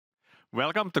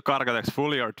Welcome to Cargotec's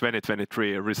full year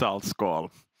 2023 results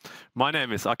call. My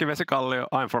name is Aki Vesikallio.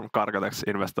 I'm from Cargotec's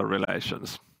Investor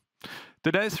Relations.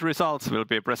 Today's results will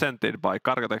be presented by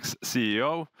Cargotec's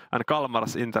CEO and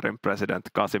Kalmar's interim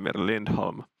president Casimir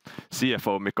Lindholm,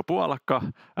 CFO Mikko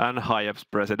Puolakka, and Hiab's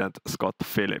president Scott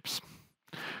Phillips.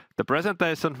 The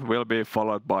presentation will be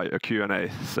followed by a Q&A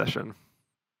session.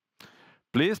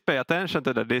 Please pay attention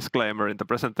to the disclaimer in the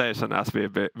presentation as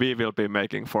we will be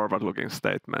making forward-looking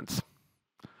statements.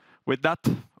 With that,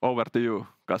 over to you,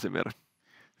 Casimir.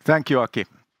 Thank you, Aki.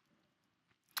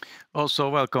 Also,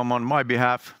 welcome on my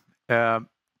behalf. It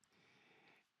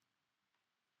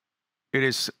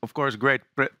is, of course, great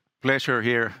pleasure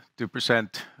here to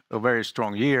present a very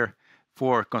strong year,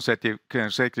 4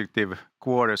 consecutive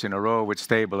quarters in a row with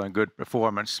stable and good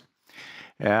performance.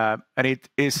 And it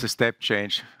is a step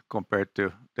change compared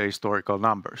to the historical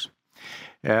numbers.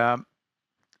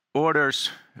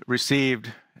 Orders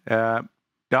received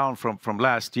down from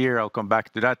last year. I'll come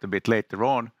back to that a bit later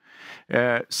on.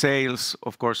 Sales,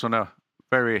 of course, on a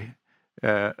very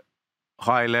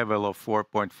high level of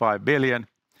 4.5 billion.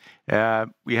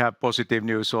 We have positive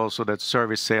news also that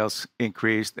service sales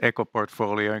increased, eco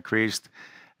portfolio increased,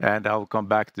 and I'll come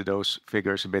back to those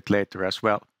figures a bit later as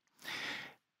well.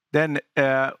 Then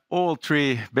all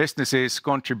 3 businesses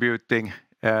contributing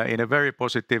in a very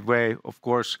positive way. Of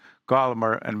course,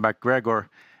 Kalmar and MacGregor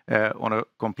on a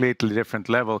completely different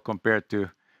level compared to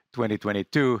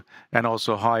 2022, and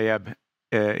also Hiab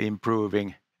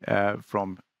improving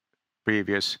from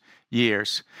previous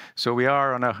years. So we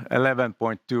are on a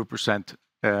 11.2%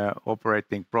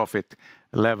 operating profit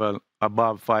level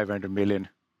above 500 million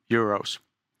euros.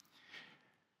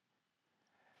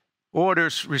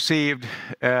 Orders received,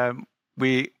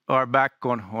 we are back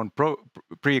on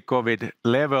pre-COVID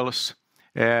levels.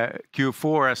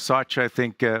 Q4 as such, I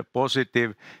think,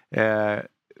 positive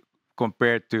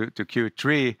compared to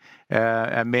Q3,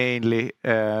 and mainly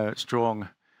strong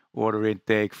order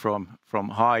intake from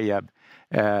Hiab,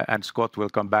 and Scott will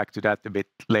come back to that a bit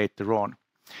later on.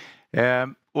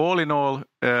 All in all,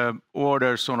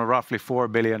 orders on a roughly 4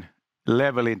 billion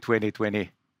level in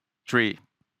 2023.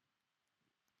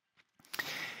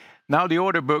 Now the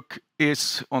order book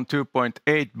is on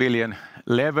 2.8 billion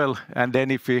level, and then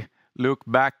if we look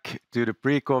back to the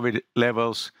pre-COVID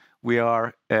levels, we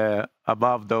are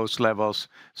above those levels.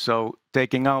 So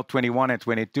taking out 21 and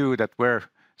 22 that were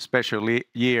special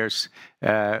years,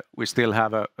 we still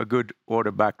have a good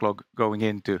order backlog going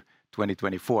into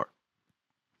 2024.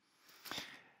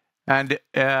 And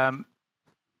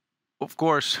of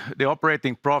course, the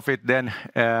operating profit then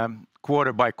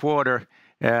quarter by quarter,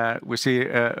 we see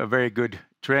a very good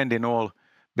trend in all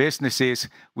businesses.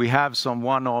 We have some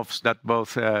one-offs that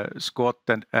both Scott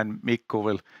and Mikko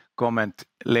will comment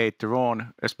later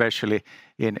on, especially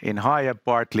in Hiab,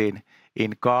 partly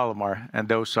in Kalmar, and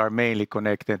those are mainly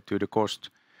connected to the cost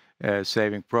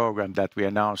saving program that we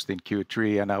announced in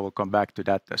Q3, and I will come back to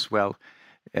that as well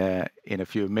in a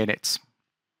few minutes.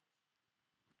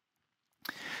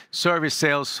 Service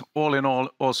sales, all in all,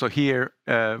 also here,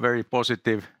 very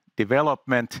positive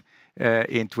development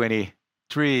in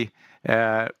 2023.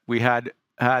 We had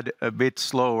a bit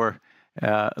slower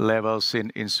levels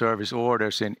in service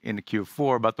orders in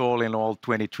Q4, but all in all,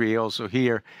 2023 also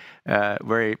here,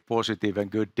 very positive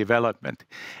and good development.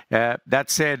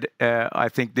 That said, I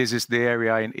think this is the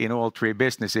area in all 3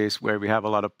 businesses where we have a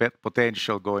lot of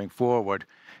potential going forward,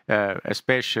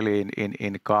 especially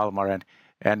in Kalmar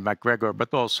and MacGregor,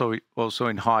 but also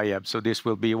in Hiab. So this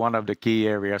will be one of the key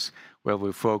areas where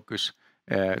we focus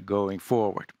going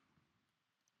forward.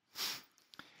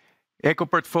 Eco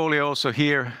portfolio also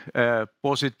here,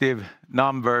 positive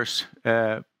numbers,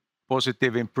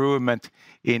 positive improvement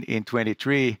in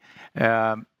 2023.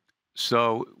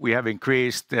 So we have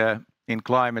increased in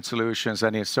climate solutions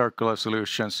and in circular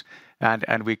solutions,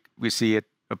 and we see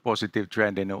a positive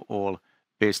trend in all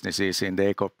businesses in the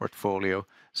eco portfolio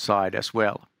side as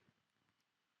well.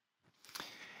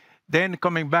 Then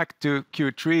coming back to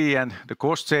Q3 and the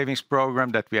cost savings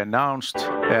program that we announced,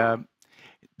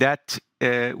 that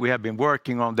we have been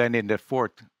working on then in the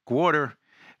 4th quarter,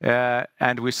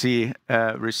 and we see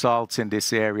results in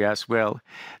this area as well.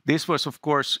 This was, of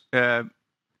course,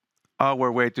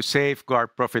 our way to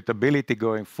safeguard profitability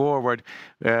going forward.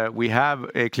 We have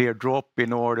a clear drop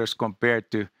in orders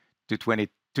compared to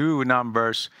 2022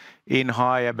 numbers. In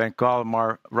Hiab and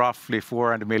Kalmar, roughly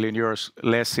 400 million euros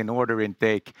less in order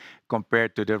intake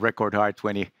compared to the record high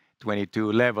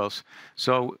 2022 levels.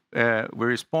 So we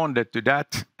responded to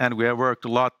that, and we have worked a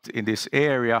lot in this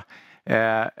area.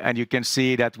 And you can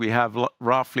see that we have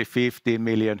roughly 15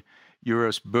 million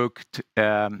euros booked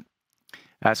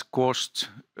as costs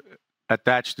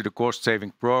attached to the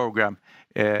cost-saving program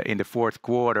in the fourth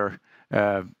quarter,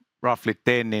 roughly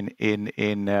 10 in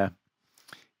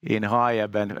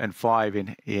Hiab and 5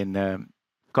 in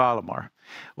Kalmar.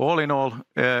 All in all,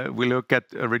 we look at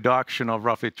a reduction of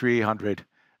roughly 300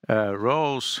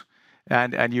 roles,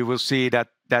 and you will see that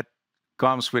that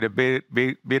comes with a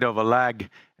bit of a lag,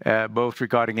 both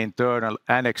regarding internal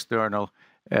and external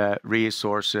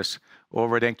resources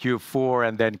over then Q4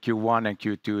 and then Q1 and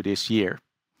Q2 this year.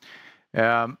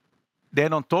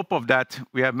 Then on top of that,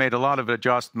 we have made a lot of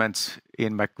adjustments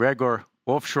in MacGregor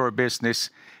offshore business,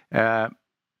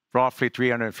 roughly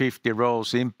 350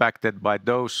 roles impacted by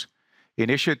those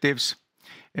initiatives.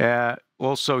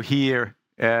 Also here,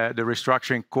 the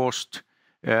restructuring cost,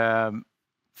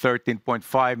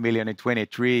 13.5 million in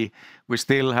 2023. We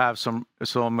still have some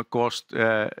cost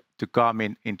to come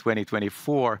in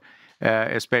 2024,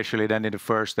 especially then in the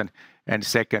first and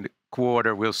second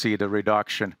quarter, we'll see the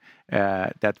reduction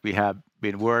that we have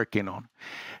been working on.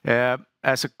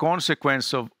 As a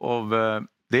consequence of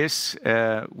this,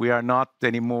 we are not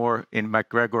anymore in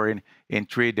MacGregor in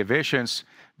 3 divisions.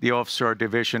 The offshore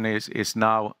division is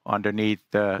now underneath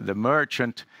the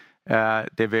merchant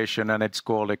division, and it's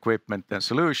called Equipment and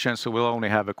Solutions. So we'll only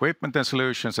have Equipment and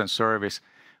Solutions and Service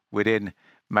within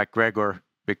MacGregor,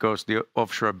 because the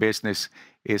offshore business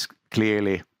is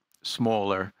clearly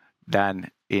smaller than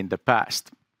in the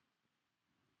past.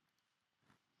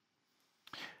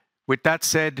 With that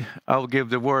said, I'll give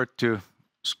the word to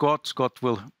Scott. Scott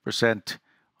will present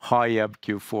Hiab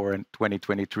Q4 and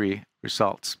 2023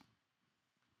 results.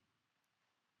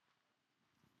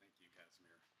 Thank you,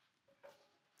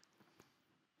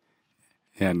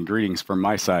 Casimir. And greetings from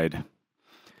my side.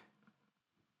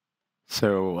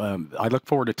 So I look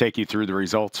forward to take you through the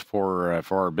results for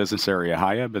our business area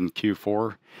Hiab in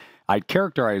Q4. I'd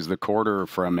characterize the quarter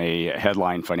from a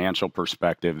headline financial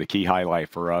perspective. The key highlight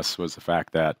for us was the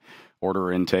fact that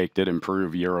order intake did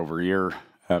improve year over year,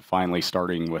 finally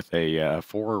starting with a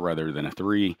 4 rather than a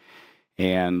 3.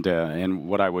 And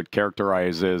what I would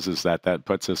characterize is that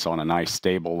puts us on a nice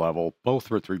stable level, both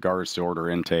with regards to order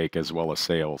intake as well as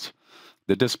sales.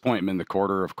 The disappointment in the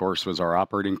quarter, of course, was our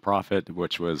operating profit,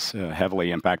 which was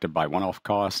heavily impacted by one-off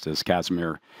costs, as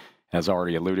Casimir has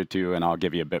already alluded to, and I'll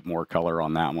give you a bit more color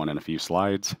on that one in a few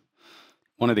slides.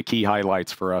 One of the key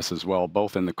highlights for us as well,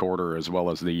 both in the quarter as well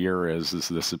as the year, is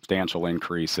the substantial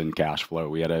increase in cash flow.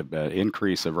 We had an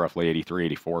increase of roughly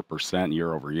 83-84%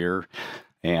 year over year,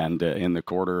 and in the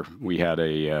quarter we had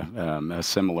a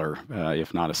similar,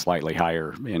 if not a slightly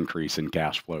higher, increase in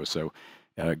cash flow. So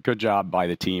good job by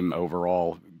the team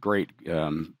overall. Great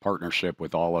partnership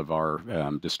with all of our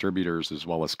distributors as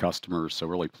well as customers. So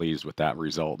really pleased with that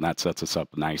result, and that sets us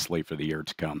up nicely for the year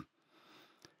to come.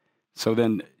 So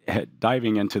then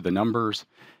diving into the numbers,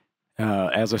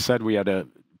 as I said, we had a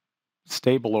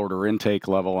stable order intake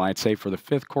level. I'd say for the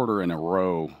 5th quarter in a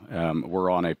row, we're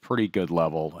on a pretty good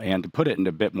level. And to put it into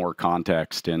a bit more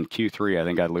context, in Q3, I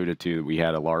think I alluded to, we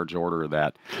had a large order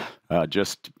that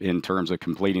just in terms of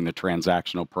completing the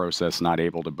transactional process, not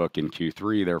able to book in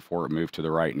Q3, therefore it moved to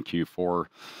the right in Q4.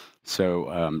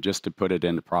 So just to put it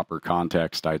into proper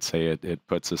context, I'd say it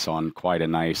puts us on quite a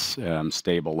nice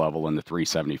stable level in the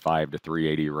 375 to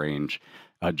 380 range,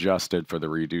 adjusted for the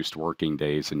reduced working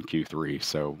days in Q3.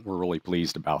 So we're really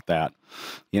pleased about that.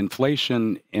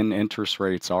 Inflation and interest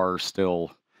rates are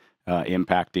still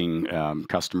impacting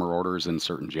customer orders in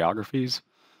certain geographies.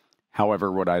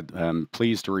 However, what I'm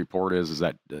pleased to report is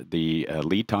that the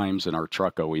lead times in our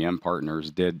truck OEM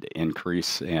partners did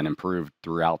increase and improve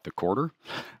throughout the quarter.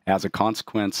 As a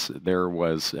consequence, there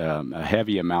was a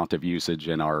heavy amount of usage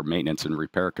in our maintenance and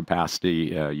repair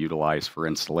capacity utilized for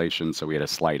installation. So we had a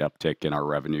slight uptick in our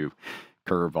revenue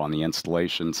curve on the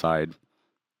installation side.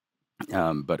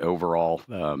 But overall,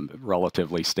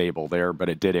 relatively stable there, but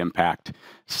it did impact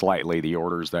slightly the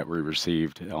orders that we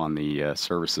received on the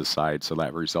services side. So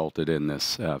that resulted in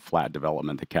this flat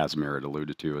development that Casimir had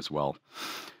alluded to as well.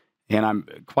 And I'm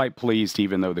quite pleased,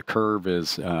 even though the curve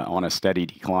is on a steady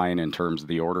decline in terms of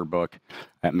the order book.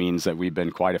 That means that we've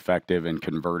been quite effective in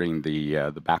converting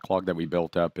the backlog that we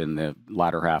built up in the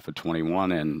latter half of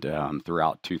 21 and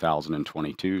throughout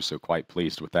 2022. So quite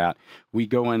pleased with that. We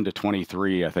go into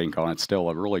 23, I think, on it's still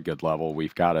a really good level.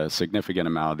 We've got a significant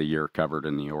amount of the year covered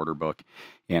in the order book,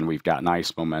 and we've got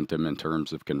nice momentum in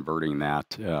terms of converting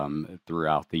that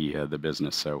throughout the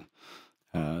business.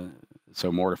 So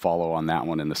more to follow on that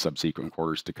one in the subsequent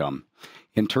quarters to come.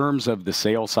 In terms of the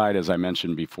sales side, as I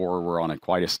mentioned before, we're on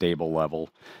quite a stable level.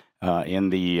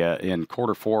 In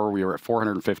quarter four, we were at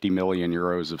 450 million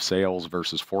euros of sales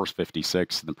versus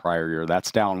 456 in the prior year.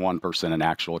 That's down 1% in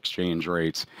actual exchange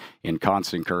rates. In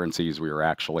constant currencies, we were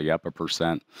actually up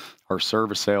 1%. Our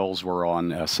service sales were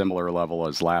on a similar level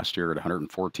as last year at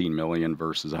 114 million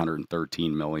versus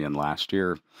 113 million last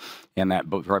year. And that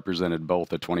represented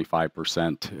both a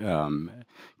 25%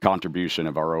 contribution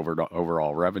of our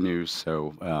overall revenues.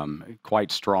 So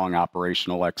quite strong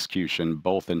operational execution,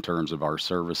 both in terms of our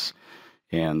service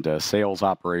and sales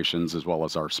operations, as well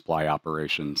as our supply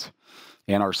operations.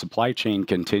 And our supply chain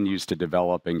continues to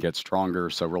develop and get stronger,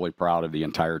 so really proud of the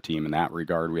entire team in that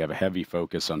regard. We have a heavy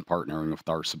focus on partnering with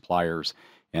our suppliers,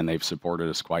 and they've supported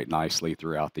us quite nicely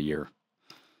throughout the year.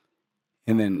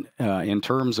 And then in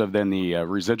terms of then the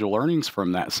residual earnings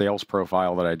from that sales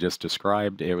profile that I just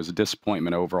described, it was a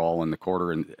disappointment overall in the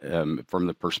quarter, and from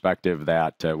the perspective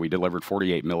that we delivered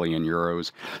 48 million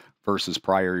euros versus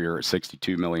prior year at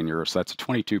 62 million euros. So that's a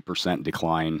 22%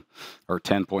 decline, or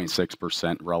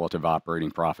 10.6% relative operating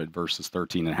profit versus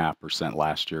 13.5%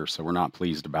 last year. So we're not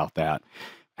pleased about that.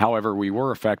 However, we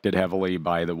were affected heavily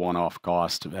by the one-off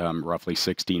cost, roughly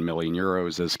 16 million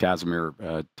euros. As Casimir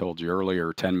told you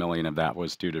earlier, 10 million of that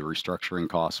was due to restructuring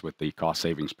costs with the cost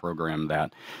savings program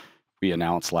that we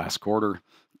announced last quarter.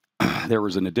 There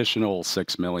was an additional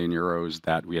 6 million euros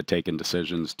that we had taken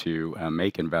decisions to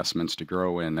make investments to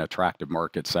grow in attractive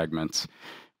market segments,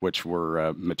 which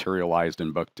were materialized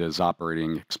and booked as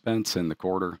operating expense in the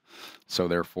quarter. So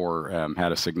therefore,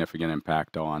 had a significant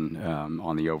impact on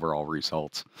the overall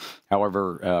results.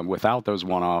 However, without those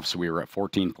one-offs, we were at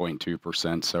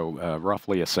 14.2%, so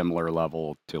roughly a similar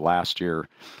level to last year,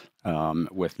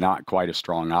 with not quite as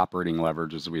strong operating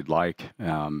leverage as we'd like.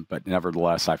 But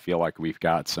nevertheless, I feel like we've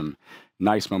got some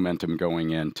nice momentum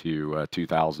going into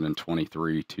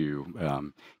 2023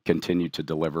 to continue to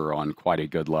deliver on quite a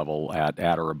good level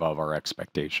at or above our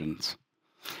expectations.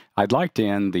 I'd like to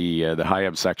end the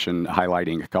Hiab section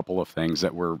highlighting a couple of things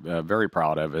that we're very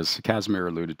proud of. As Casimir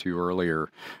alluded to earlier,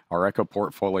 our Eco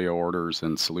portfolio orders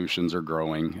and solutions are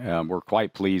growing. We're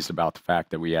quite pleased about the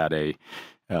fact that we had a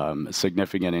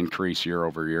significant increase year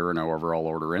over year in our overall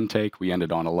order intake. We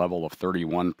ended on a level of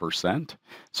 31%,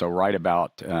 so right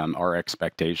about our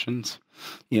expectations.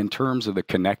 In terms of the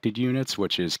connected units,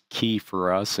 which is key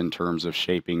for us in terms of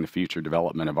shaping the future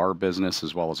development of our business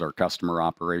as well as our customer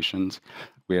operations,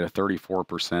 we had a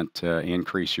 34%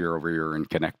 increase year over year in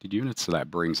connected units, so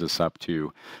that brings us up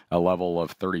to a level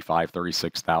of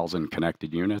 36,000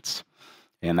 connected units.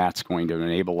 And that's going to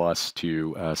enable us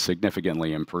to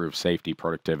significantly improve safety,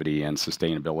 productivity, and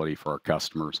sustainability for our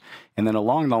customers. And then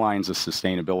along the lines of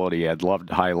sustainability, I'd love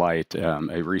to highlight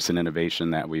a recent innovation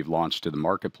that we've launched to the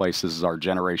marketplace. This is our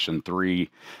Generation 3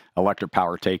 electric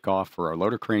power takeoff for our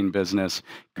loader crane business,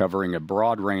 covering a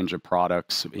broad range of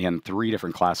products in 3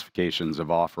 different classifications of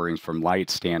offerings, from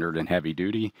light, standard, and heavy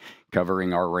duty,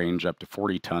 covering our range up to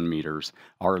 40 ton meters.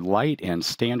 Our light and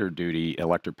standard duty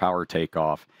electric power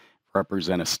takeoff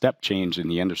represent a step change in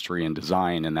the industry and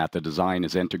design, and that the design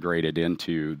is integrated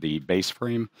into the base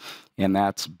frame. And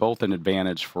that's both an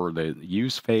advantage for the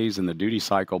use phase and the duty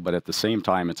cycle, but at the same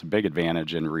time, it's a big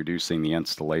advantage in reducing the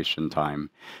installation time.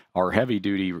 Our heavy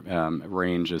duty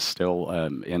range is still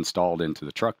installed into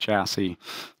the truck chassis,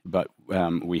 but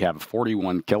we have a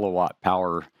 41 kilowatt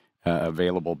power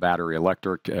available battery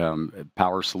electric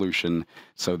power solution.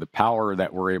 So the power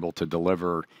that we're able to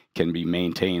deliver can be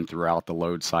maintained throughout the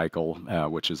load cycle,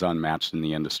 which is unmatched in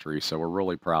the industry. So we're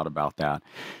really proud about that.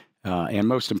 And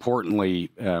most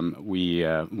importantly,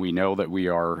 we know that we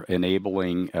are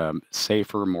enabling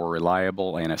safer, more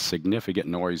reliable, and a significant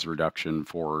noise reduction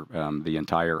for the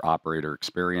entire operator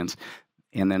experience.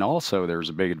 And then also there's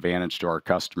a big advantage to our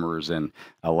customers in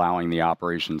allowing the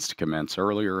operations to commence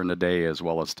earlier in the day as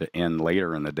well as to end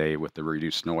later in the day with the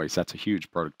reduced noise. That's a huge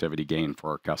productivity gain for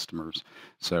our customers.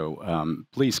 So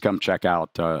please come check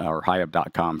out our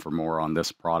hiab.com for more on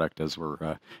this product, as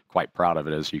we're quite proud of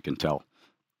it, as you can tell.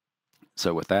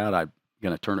 So with that, I'm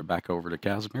going to turn it back over to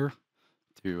Casimir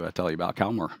to tell you about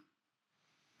Kalmar.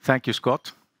 Thank you,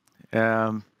 Scott.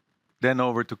 Then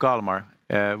over to Kalmar.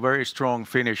 Very strong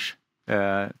finish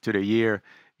to the year.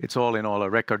 It's all in all a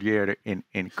record year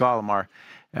in Kalmar.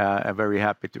 I'm very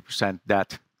happy to present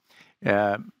that.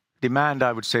 Demand,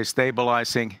 I would say,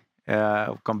 stabilizing.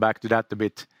 I'll come back to that a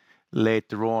bit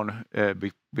later on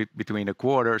between the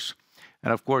quarters.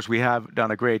 And of course, we have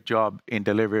done a great job in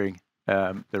delivering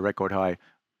the record high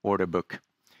order book.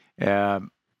 And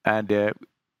the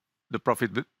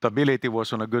profitability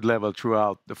was on a good level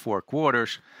throughout the 4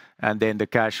 quarters, and then the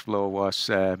cash flow was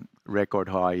record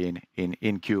high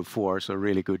in Q4, so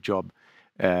really good job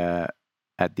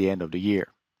at the end of the year.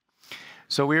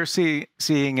 So we're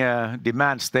seeing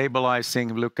demand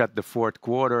stabilizing. Look at the fourth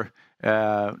quarter.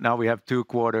 Now we have 2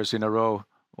 quarters in a row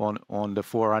on the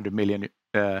 400 million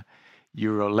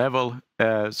euro level.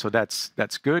 So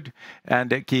that's good.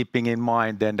 And keeping in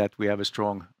mind then that we have a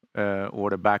strong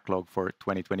order backlog for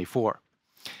 2024.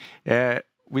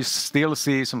 We still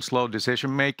see some slow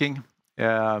decision-making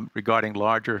regarding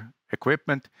larger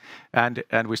equipment, and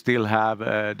we still have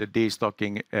the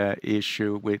destocking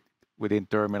issue within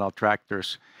terminal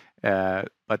tractors.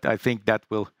 But I think that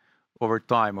will, over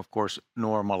time, of course,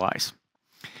 normalize.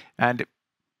 And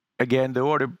again, the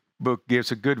order book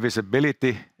gives a good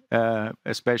visibility,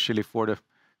 especially for the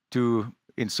 2,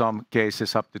 in some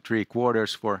cases, up to 3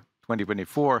 quarters for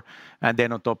 2024. And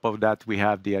then on top of that, we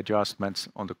have the adjustments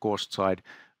on the cost side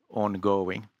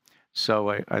ongoing. So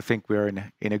I think we're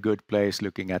in a good place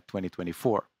looking at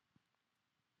 2024.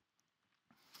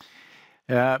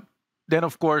 Then,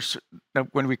 of course,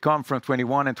 when we come from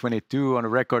 21 and 22 on a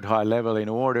record high level in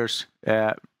orders,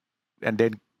 and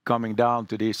then coming down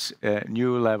to this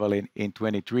new level in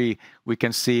 23, we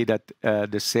can see that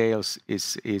the sales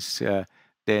is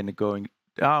then going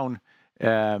down,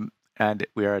 and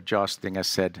we are adjusting, as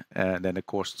said, then the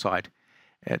cost side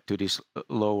to this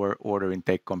lower order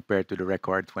intake compared to the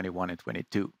record 21 and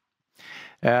 22.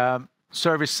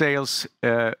 Service sales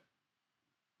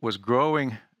was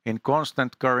growing in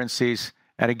constant currencies,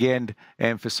 and again,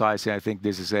 emphasizing, I think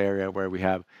this is an area where we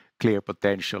have clear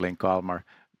potential in Kalmar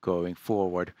going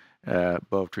forward,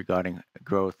 both regarding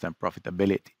growth and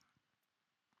profitability.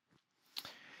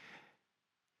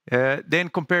 Then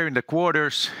comparing the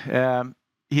quarters,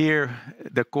 here,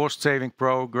 the cost-saving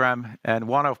program and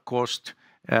one-off cost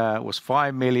was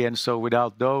 5 million. So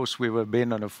without those, we would have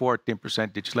been on a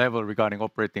 14% level regarding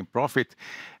operating profit.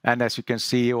 And as you can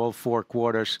see, all 4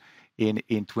 quarters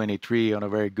in 23 on a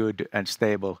very good and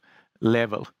stable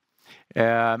level.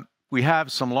 We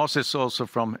have some losses also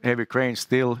from heavy cranes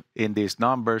still in these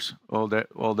numbers,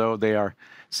 although they are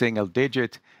single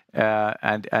digit,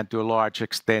 and to a large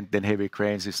extent, then heavy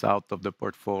cranes is out of the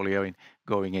portfolio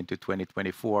going into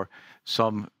 2024.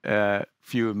 Some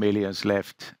few millions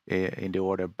left in the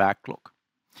order backlog.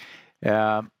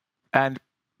 And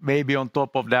maybe on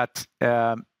top of that,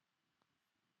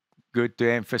 good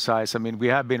to emphasize, I mean, we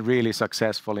have been really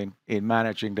successful in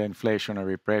managing the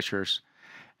inflationary pressures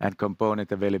and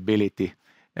component availability,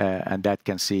 and that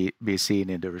can be seen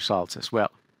in the results as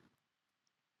well.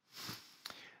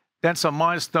 Then some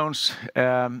milestones.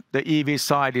 The EV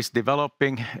side is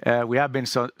developing. We have been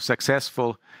so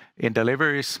successful in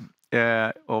deliveries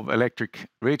of electric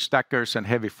reach stackers and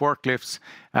heavy forklifts,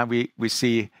 and we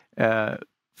see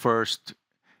first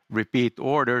repeat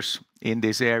orders in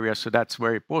this area, so that's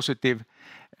very positive.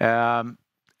 And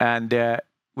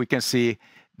we can see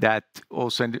that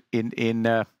also in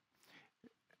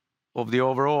of the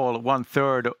overall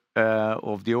 1/3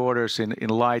 of the orders in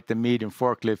light and medium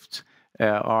forklifts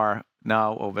are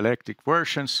now of electric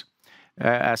versions.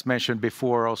 As mentioned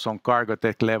before, also on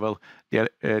Cargotec level,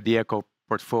 the eco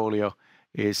portfolio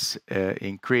is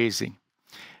increasing.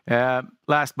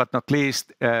 Last but not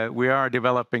least, we are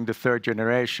developing the 3rd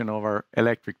generation of our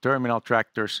electric terminal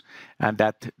tractors, and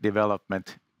that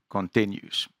development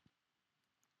continues.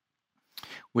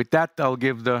 With that, I'll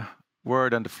give the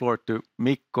word and the floor to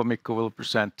Mikko. Mikko will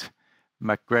present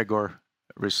MacGregor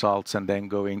results and then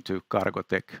go into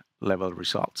Cargotec level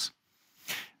results.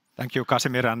 Thank you,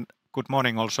 Casimir, and good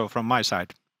morning also from my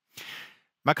side.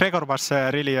 MacGregor was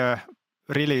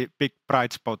really big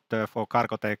bright spot for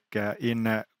Cargotec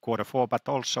in quarter 4, but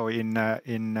also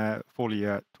in full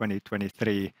year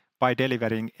 2023 by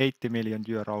delivering 80 million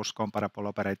euros comparable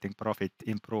operating profit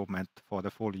improvement for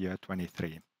the full year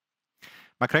 2023.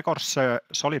 MacGregor's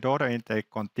solid order intake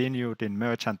continued in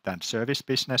merchant and service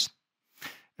business.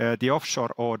 The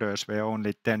offshore orders were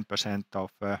only 10%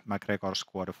 of MacGregor's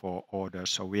quarter 4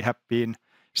 orders, so we have been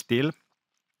still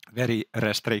very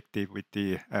restrictive with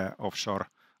the offshore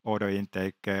order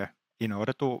intake in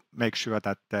order to make sure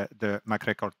that the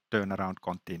MacGregor turnaround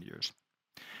continues.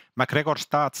 MacGregor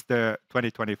starts the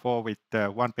 2024 with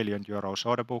 1 billion euros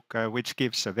order book, which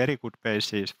gives a very good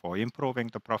basis for improving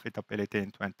the profitability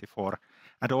in 2024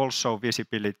 and also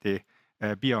visibility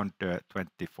beyond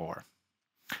 2024.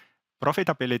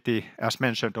 Profitability, as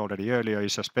mentioned already earlier,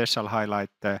 is a special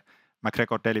highlight.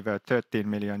 MacGregor delivered 13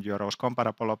 million euros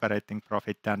comparable operating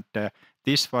profit, and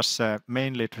this was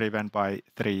mainly driven by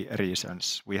 3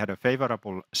 reasons. We had a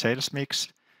favorable sales mix,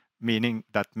 meaning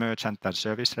that merchant and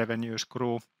service revenues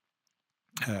grew.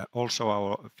 Also,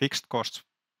 our fixed costs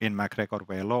in MacGregor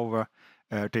were lower,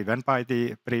 driven by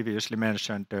the previously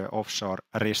mentioned offshore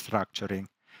restructuring.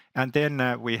 And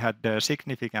then we had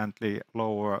significantly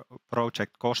lower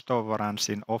project cost overruns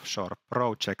in offshore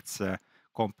projects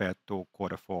compared to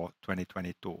Q4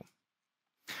 2022.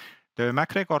 The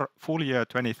MacGregor full year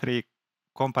 2023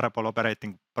 comparable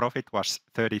operating profit was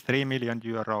 33 million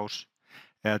euros.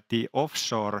 The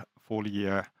offshore full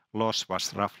year loss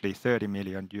was roughly 30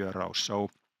 million euros. So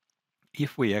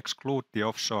if we exclude the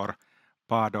offshore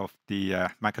part of the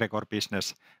MacGregor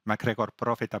business, MacGregor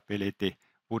profitability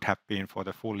would have been for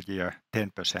the full year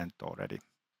 10% already.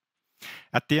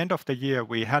 At the end of the year,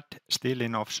 we had still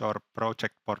in offshore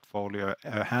project portfolio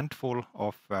a handful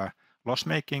of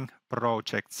loss-making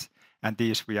projects, and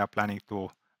these we are planning to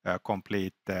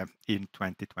complete in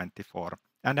 2024.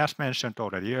 And as mentioned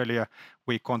already earlier,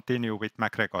 we continue with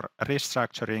MacGregor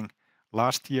restructuring.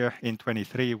 Last year, in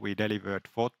 2023, we delivered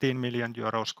 14 million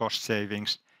euros cost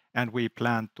savings, and we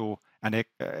plan to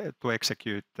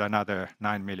execute another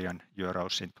 9 million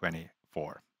euros in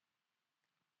 2024.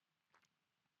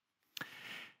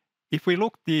 If we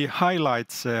look the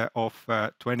highlights of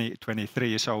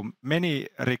 2023, so many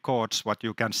records, what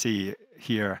you can see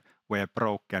here, were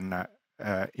broken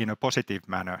in a positive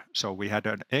manner. So we had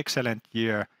an excellent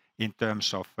year in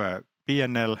terms of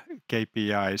P&L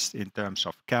KPIs, in terms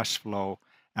of cash flow,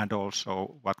 and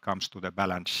also what comes to the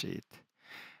balance sheet.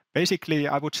 Basically,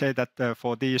 I would say that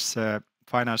for these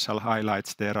financial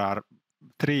highlights, there are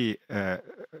three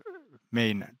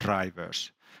main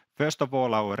drivers. First of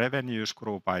all, our revenues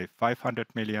grew by 500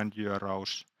 million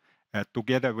euros.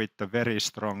 Together with the very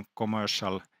strong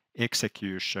commercial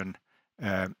execution,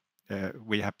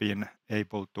 we have been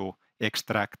able to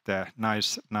extract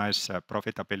nice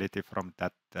profitability from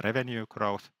that revenue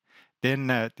growth. Then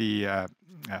the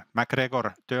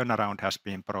MacGregor turnaround has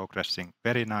been progressing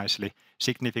very nicely,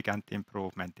 significant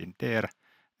improvement in there.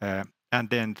 And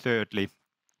then thirdly,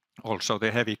 also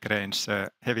the heavy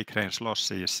cranes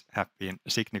losses have been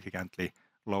significantly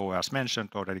low, as mentioned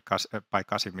already by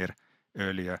Casimir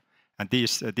earlier. And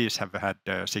these have had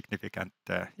a significant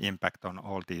impact on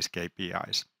all these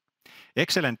KPIs.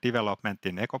 Excellent development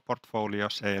in eco portfolio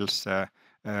sales,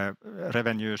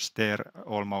 revenues there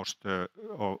almost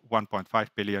 1.5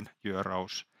 billion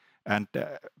euros. And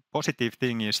positive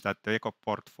thing is that the eco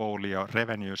portfolio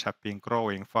revenues have been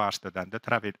growing faster than the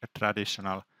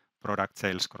traditional product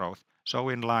sales growth, so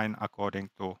in line according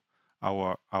to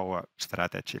our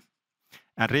strategy.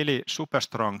 And really super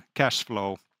strong cash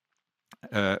flow,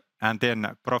 and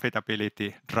then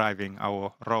profitability driving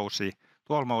our ROCE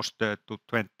to almost to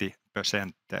 20%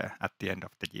 at the end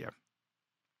of the year.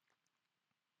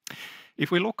 If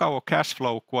we look our cash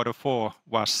flow, Q4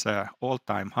 was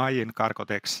all-time high in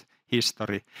Cargotec's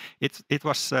history. It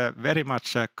was very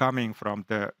much coming from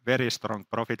the very strong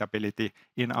profitability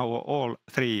in our all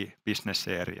three business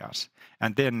areas.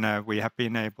 And then we have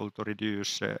been able to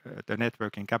reduce the net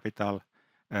working capital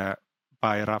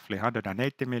by roughly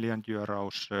 180 million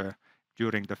euros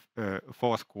during the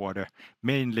Q4,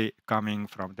 mainly coming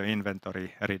from the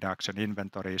inventory reduction.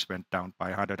 Inventories went down by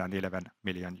 111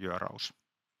 million euros.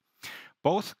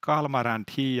 Both Kalmar and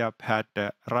Hiab had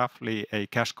roughly a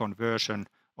cash conversion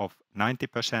of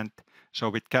 90%. So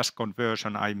with cash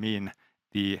conversion, I mean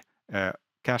the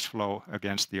cash flow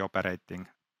against the operating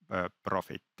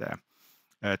profit.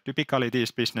 Typically,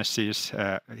 these businesses,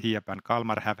 Hiab and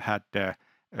Kalmar, have had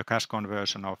a cash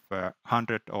conversion of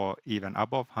 100 or even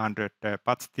above 100,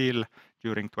 but still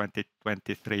during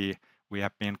 2023 we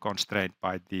have been constrained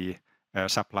by the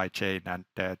supply chain, and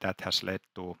that has led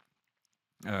to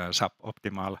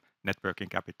suboptimal net working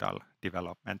capital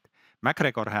development.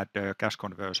 MacGregor had a cash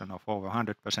conversion of over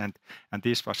 100%, and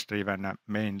this was driven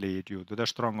mainly due to the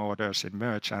strong orders in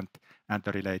merchant and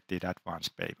the related advance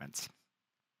payments.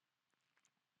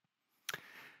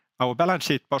 Our balance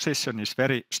sheet position is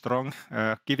very strong,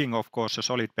 giving of course a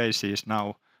solid basis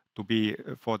now to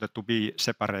be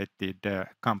separated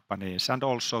companies, and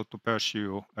also to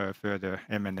pursue further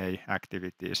M&A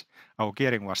activities. Our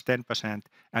gearing was 10%,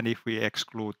 and if we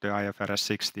exclude the IFRS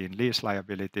 16 lease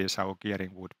liabilities, our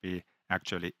gearing would be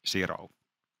actually 0.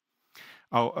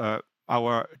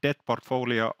 Our debt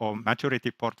portfolio or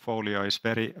maturity portfolio is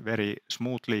very, very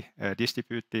smoothly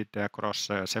distributed across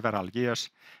several years,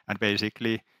 and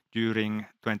basically during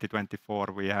 2024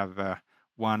 we have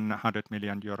 100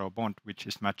 million euro bond which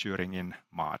is maturing in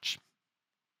March.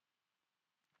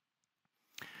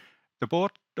 The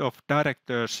board of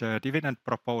directors dividend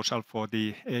proposal for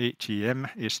the AGM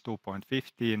is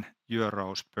 2.15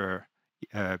 euros per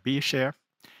B share.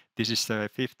 This is a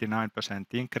 59%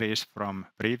 increase from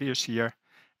previous year,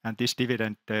 and this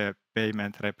dividend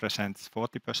payment represents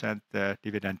 40%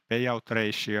 dividend payout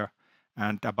ratio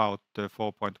and about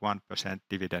 4.1%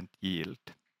 dividend yield.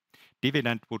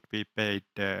 dividend would be paid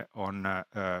on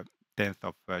 10th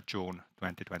of June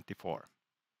 2024.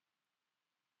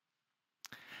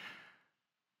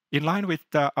 In line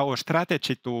with our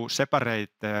strategy to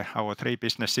separate our three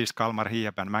businesses, Kalmar,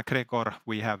 Hiab and MacGregor,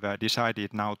 we have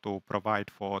decided now to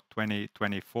provide for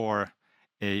 2024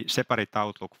 a separate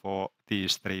outlook for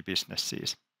these three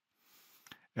businesses.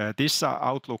 This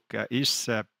outlook is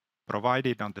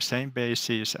provided on the same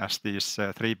basis as these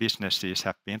three businesses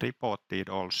have been reported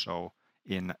also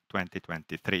in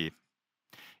 2023.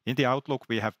 In the outlook,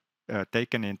 we have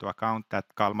taken into account that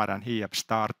Kalmar and Hiab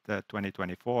start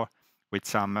 2024 with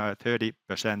some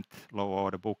 30% lower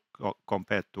order book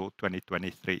compared to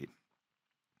 2023.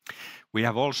 We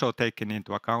have also taken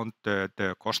into account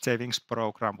the cost savings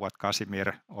program, what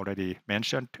Casimir already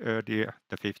mentioned earlier,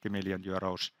 the 50 million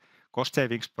euros cost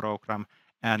savings program,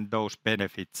 and those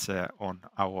benefits on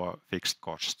our fixed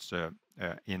costs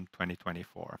in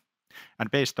 2024.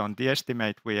 And based on the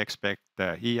estimate, we expect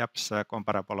Hiab's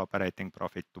comparable operating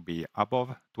profit to be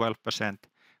above 12%,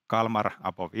 Kalmar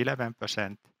above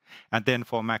 11%, and then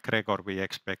for MacGregor, we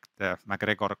expect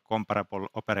MacGregor comparable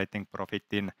operating profit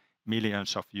in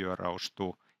millions of euros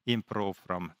to improve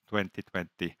from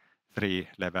 2023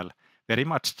 level, very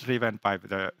much driven by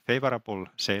the favorable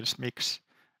sales mix,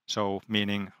 so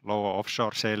meaning lower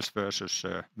offshore sales versus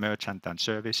merchant and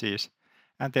services,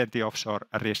 and then the offshore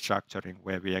restructuring,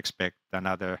 where we expect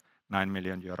another 9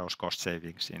 million euros cost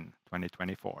savings in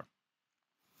 2024.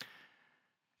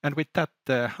 And with that,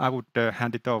 I would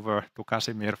hand it over to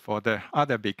Casimir for the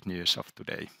other big news of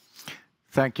today.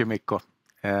 Thank you, Mikko.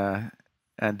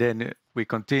 And then we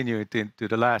continue it into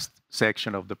the last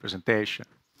section of the presentation.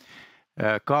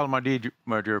 Kalmar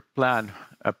demerger plan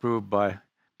approved by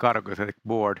Cargotec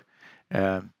board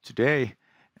today,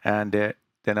 and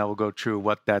then I will go through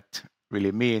what that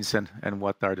really means and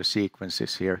what are the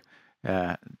sequences here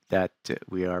that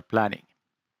we are planning.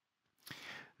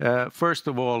 First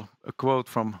of all, a quote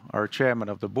from our chairman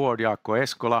of the board, Jaakko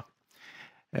Eskola.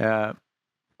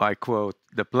 I quote,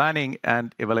 "The planning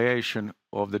and evaluation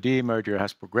of the demerger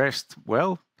has progressed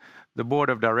well. The board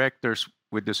of directors,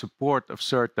 with the support of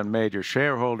certain major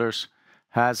shareholders,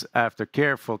 has, after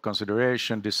careful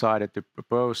consideration, decided to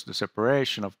propose the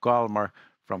separation of Kalmar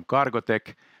from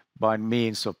Cargotec by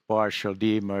means of partial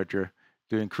demerger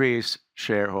to increase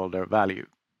shareholder value."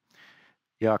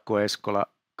 Jaakko Eskola,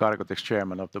 Cargotec's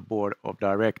chairman of the board of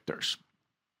directors.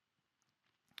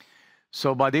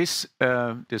 So by this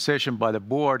decision by the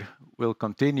board, we'll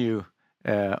continue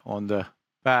on the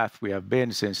path we have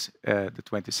been since the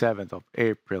 27th of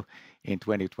April in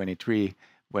 2023,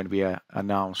 when we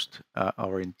announced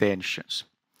our intentions.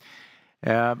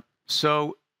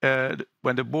 So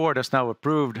when the board has now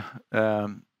approved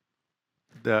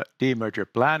the demerger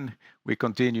plan, we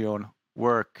continue on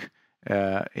work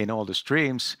in all the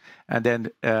streams, and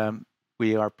then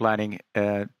we are planning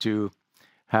to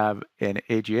have an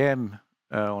AGM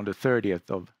on the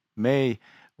 30th of May,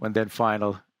 when then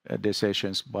final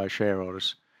decisions by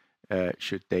shareholders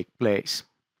should take place.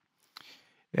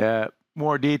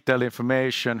 More detailed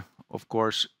information, of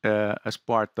course, as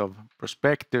part of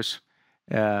prospectus,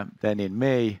 then in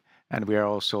May, and we are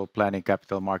also planning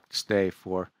Capital Markets Day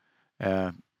for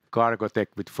Cargotec,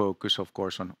 with focus, of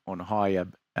course, on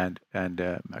Hiab and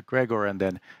MacGregor, and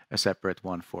then a separate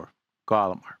one for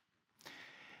Kalmar.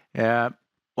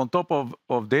 On top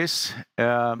of this,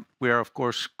 we are, of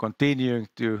course, continuing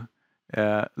to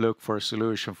look for a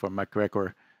solution for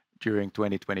MacGregor during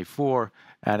 2024,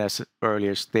 and as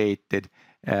earlier stated,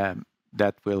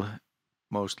 that will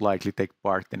most likely take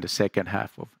part in the second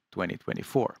half of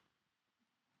 2024.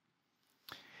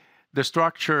 The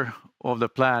structure of the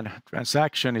planned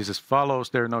transaction is as follows.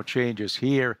 There are no changes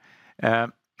here.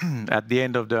 At the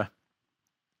end of the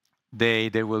day,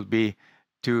 there will be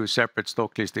two separate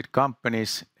stock-listed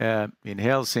companies in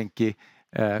Helsinki,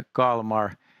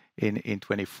 Kalmar in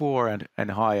 2024 and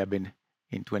Hiab in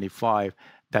 2025.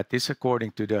 That is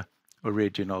according to the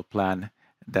original plan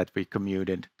that we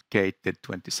communicated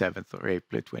 27th of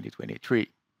April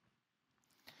 2023.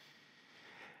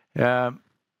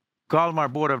 Kalmar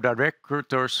Board of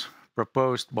Directors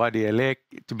proposed by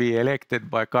to be elected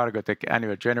by Cargotec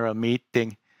Annual General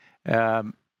Meeting.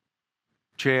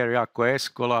 Chair Jaakko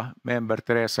Eskola, member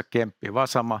Teresa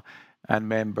Kemppi-Vasama, and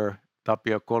member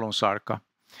Tapio Kolunsarka.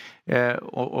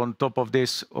 On top of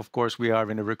this, of course, we are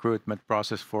in a recruitment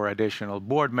process for additional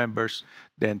board members,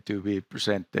 then to be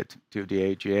presented to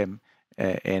the AGM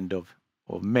end of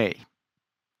May.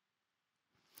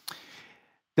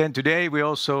 Then today we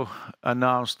also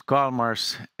announced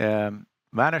Kalmar's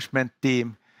management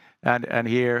team, and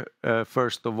here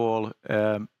first of all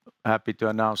happy to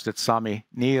announce that Sami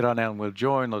Niiranen will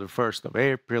join on the 1st of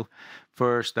April,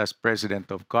 first as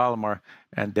President of Kalmar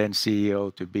and then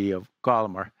CEO to be of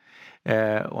Kalmar.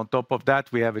 On top of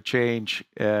that, we have a change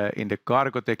in the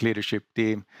Cargotec leadership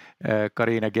team.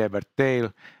 Carina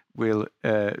Gebert-Teil will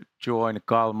join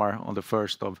Kalmar on the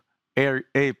 1st of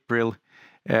April.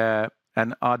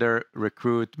 And other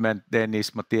recruitment then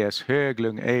is Mattias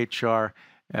Höglund, HR,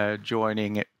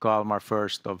 joining Kalmar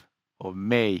 1st of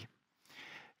May.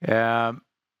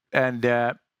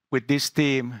 With this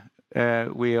team,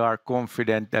 we are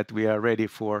confident that we are ready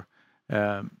for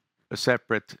a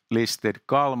separate listed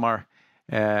Kalmar,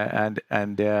 and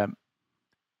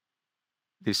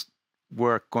this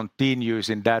work continues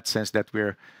in that sense that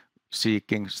we're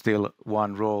seeking still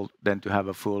one role, then to have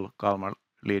a full Kalmar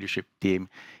leadership team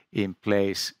in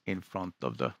place in front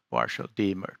of the partial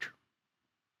demerger.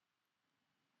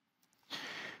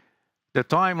 The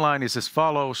timeline is as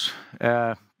follows.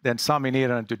 Then Sami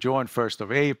Niiranen to join 1st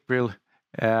of April.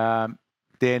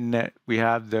 Then we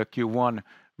have the Q1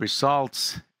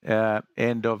 results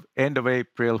end of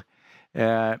April.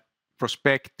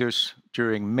 Prospectus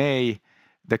during May.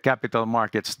 The Capital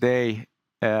Markets Day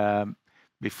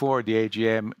before the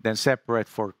AGM. Then separate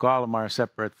for Kalmar,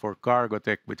 separate for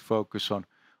Cargotec with focus on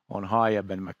Hiab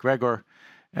and MacGregor.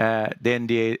 Then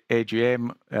the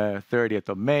AGM 30th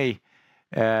of May.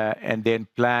 And then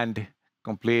planned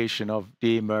completion of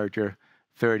demerger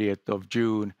 30th of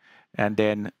June. And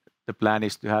then the plan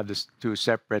is to have the two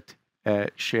separate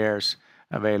shares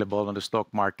available on the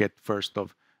stock market 1st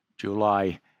of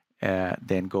July,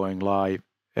 then going live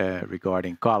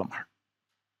regarding Kalmar.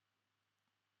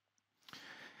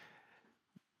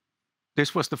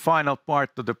 This was the final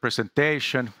part of the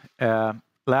presentation.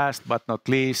 Last but not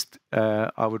least,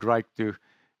 I would like to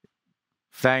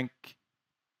thank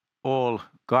all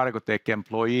Cargotec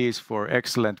employees for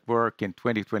excellent work in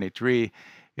 2023.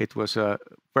 It was a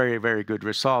very, very good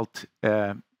result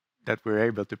that we're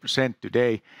able to present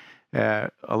today. A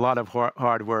lot of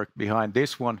hard work behind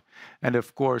this one, and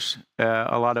of course,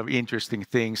 a lot of interesting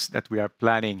things that we are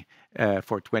planning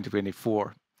for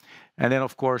 2024. And then,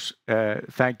 of course,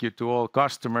 thank you to all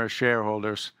customers,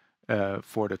 shareholders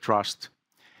for the trust.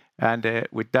 And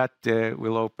with that,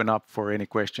 we'll open up for any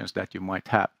questions that you might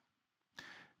have.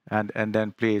 And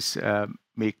then please,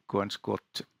 Mikko and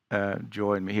Scott,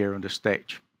 join me here on the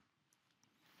stage.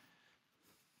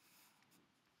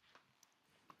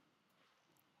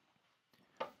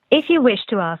 If you wish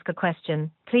to ask a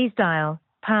question, please dial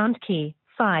pound key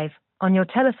 5 on your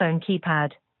telephone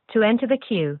keypad to enter the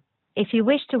queue. If you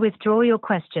wish to withdraw your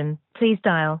question, please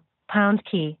dial pound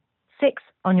key 6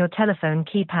 on your telephone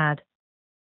keypad.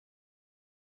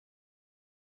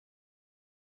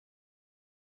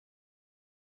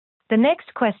 The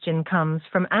next question comes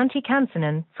from Antti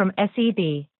Kansanen from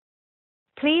SEB.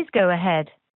 Please go ahead.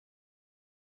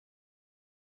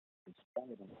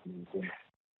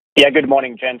 Yeah, good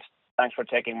morning, gents. Thanks for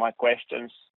taking my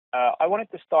questions. I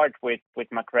wanted to start with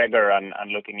MacGregor and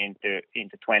looking into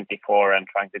 24 and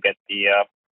trying to get the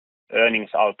earnings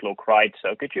outlook right.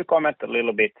 So could you comment a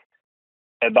little bit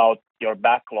about your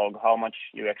backlog, how much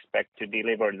you expect to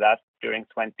deliver that during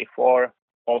 24?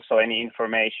 Also, any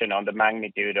information on the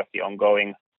magnitude of the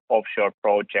ongoing offshore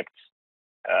projects,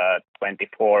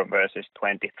 24 versus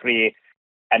 23?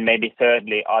 And maybe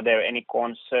thirdly, are there any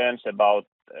concerns about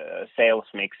sales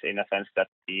mix in a sense that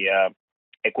the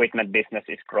equipment business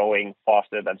is growing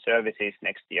faster than services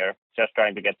next year? Just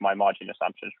trying to get my margin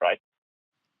assumptions right.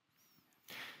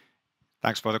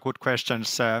 Thanks for the good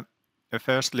questions.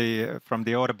 Firstly, from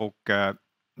the order book,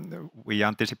 we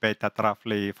anticipate that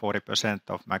roughly 40%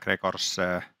 of MacGregor's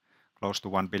close to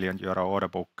 1 billion euro order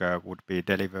book would be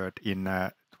delivered in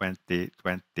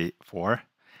 2024.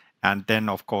 And then,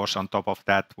 of course, on top of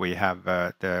that, we have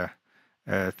the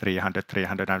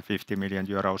 350 million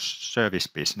euros service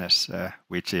business,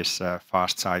 which is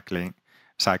fast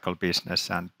cycle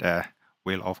business and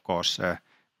will, of course,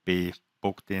 be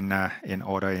booked in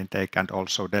order intake and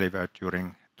also delivered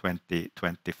during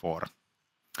 2024.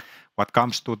 What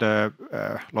comes to the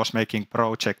loss-making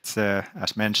projects,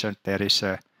 as mentioned, there is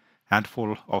a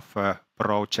handful of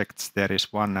projects. There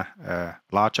is one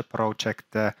larger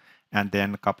project and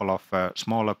then a couple of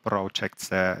smaller projects.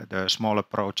 The smaller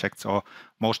projects, or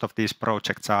most of these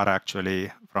projects, are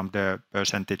actually, from the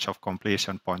percentage of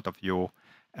completion point of view,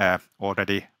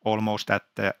 already almost at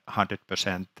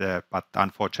 100%, but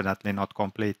unfortunately not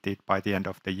completed by the end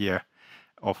of the year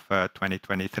of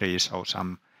 2023. So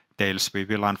some tails we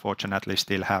will unfortunately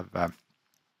still have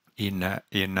in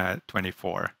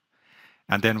 24.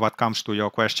 And then what comes to your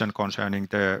question concerning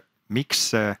the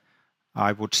mix,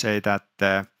 I would say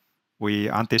that we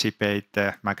anticipate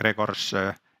MacGregor's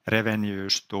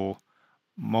revenues to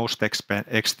most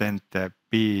extent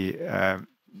be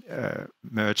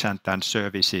merchant and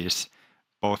services.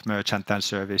 Both merchant and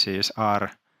services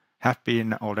have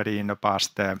been already in the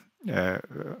past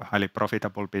highly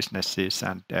profitable businesses,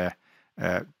 and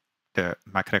the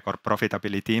MacGregor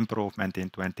profitability improvement in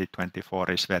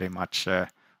 2024 is very much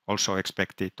also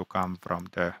expected to come from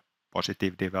the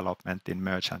positive development in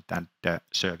merchant and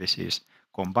services.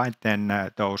 Combined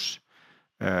then those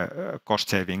cost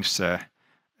savings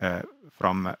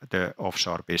from the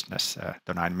offshore business,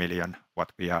 the 9 million,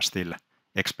 what we are still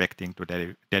expecting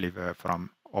to deliver from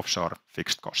offshore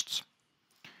fixed costs.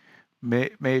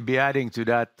 Maybe adding to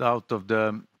that, out of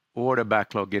the order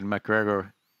backlog in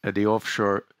MacGregor, the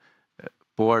offshore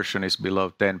portion is below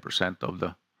 10% of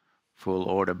the full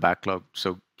order backlog.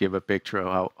 So give a picture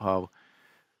of how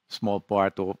small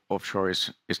part of offshore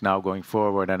is now going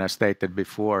forward. And as stated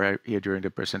before here during the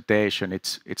presentation,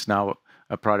 it's now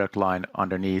a product line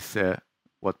underneath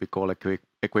what we call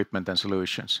equipment and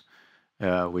solutions,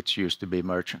 which used to be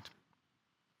merchant.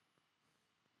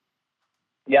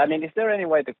 Yeah, I mean, is there any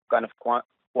way to kind of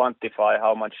quantify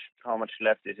how much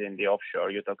left is in the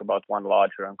offshore? You talk about one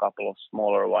larger and a couple of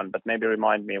smaller ones, but maybe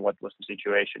remind me what was the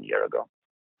situation a year ago?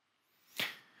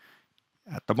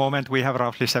 At the moment, we have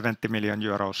roughly 70 million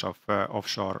euros of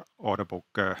offshore order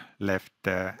book left,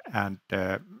 and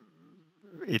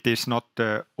it is not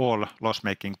all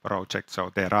loss-making projects.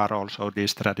 So there are also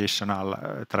these traditional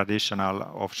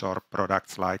offshore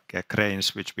products like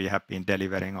cranes, which we have been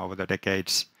delivering over the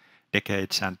decades,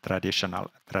 and traditional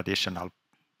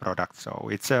products. So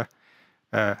it's a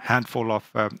handful of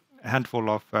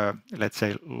let's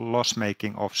say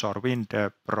loss-making offshore wind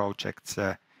projects,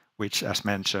 which, as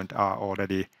mentioned, are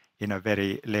already in a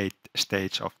very late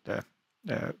stage of the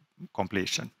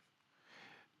completion.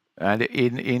 And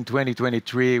in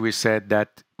 2023, we said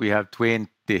that we have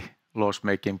 20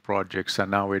 loss-making projects,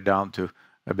 and now we're down to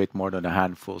a bit more than a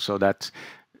handful. So that's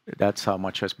how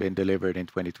much has been delivered in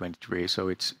 2023. So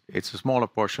it's a smaller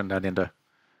portion than in the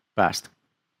past.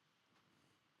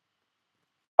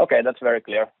 Okay, that's very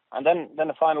clear. And then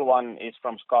the final one is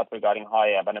from Scott regarding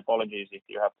Hiab, and apologies if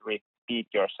you have to repeat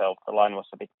yourself. The line was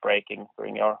a bit breaking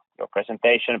during your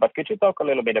presentation, but could you talk a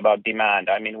little bit about demand?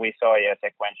 I mean, we saw a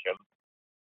sequential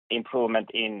improvement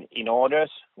in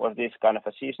orders. Was this kind of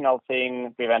a seasonal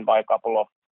thing driven by a couple of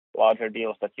larger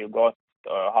deals that you got?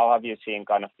 How have you seen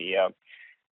kind of the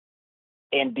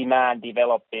end demand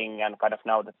developing, and kind of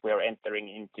now that we're entering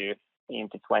into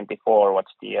 24,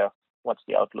 what's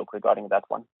the outlook regarding that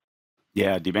one?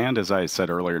 Yeah, demand, as I said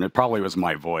earlier, and it probably was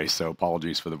my voice, so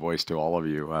apologies for the voice to all of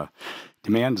you.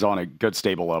 Demand's on a good,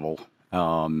 stable level.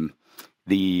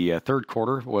 The third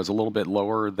quarter was a little bit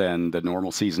lower than the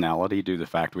normal seasonality due to the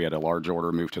fact we had a large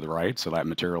order move to the right, so that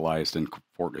materialized in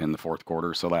the fourth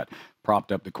quarter, so that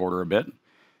propped up the quarter a bit.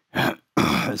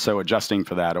 So adjusting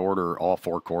for that order, all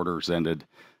 4 quarters ended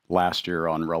last year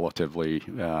on relatively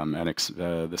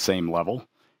the same level,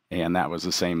 and that was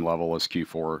the same level as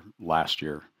Q4 last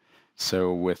year.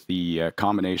 So with the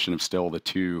combination of still the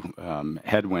 2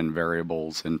 headwind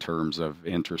variables in terms of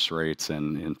interest rates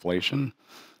and inflation,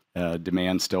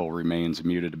 demand still remains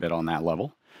muted a bit on that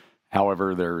level.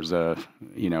 However, there's a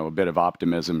bit of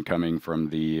optimism coming from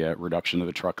the reduction of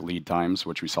the truck lead times,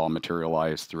 which we saw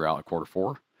materialize throughout quarter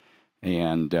 4.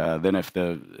 And then if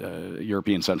the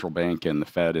European Central Bank and the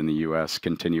Fed in the US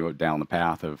continue down the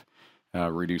path of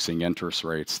reducing interest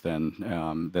rates, then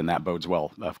that bodes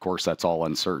well. Of course, that's all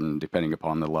uncertain depending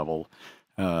upon the level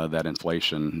that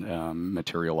inflation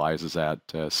materializes at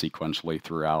sequentially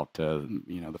throughout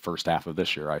the first half of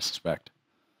this year, I suspect.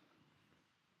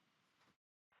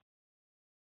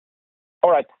 All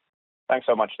right. Thanks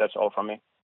so much. That's all from me.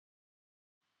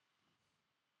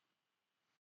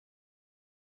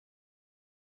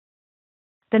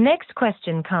 The next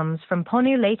question comes from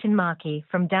Panu Laitinmäki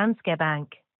from Danske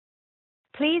Bank.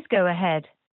 Please go ahead.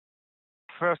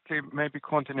 Firstly, maybe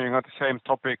continuing on the same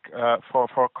topic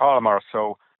for Kalmar.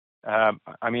 So,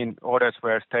 I mean, orders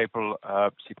were stable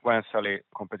sequentially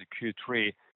compared to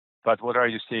Q3, but what are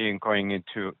you seeing going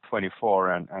into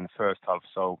 24 and first half?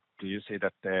 So do you see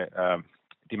that the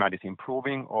demand is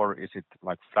improving, or is it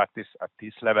like flattish at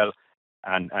this level?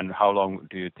 And how long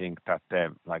do you think that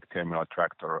the terminal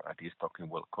tractor destocking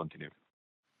will continue?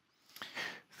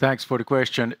 Thanks for the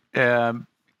question.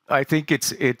 I think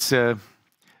it's a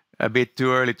bit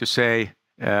too early to say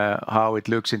how it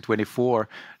looks in 24.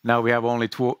 Now we have only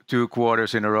 2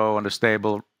 quarters in a row on a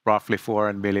stable, roughly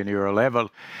 4 million euro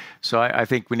level. So I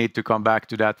think we need to come back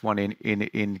to that one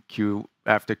in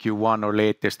after Q1 or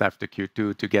latest after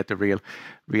Q2 to get a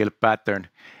real pattern.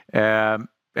 And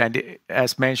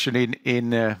as mentioned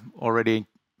already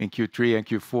in Q3 and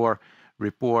Q4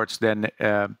 reports, then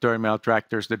terminal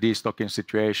tractors, the destocking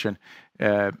situation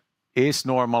is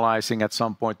normalizing at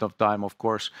some point of time, of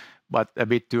course, but a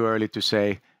bit too early to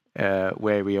say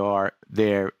where we are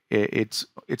there. It's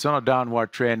on a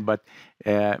downward trend, but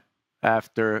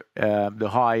after the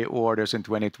high orders in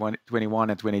 2021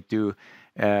 and 2022,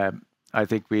 I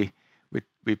think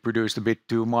we produced a bit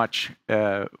too much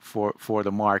for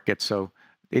the market. So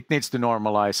it needs to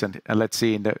normalize, and let's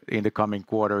see in the coming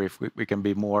quarter if we can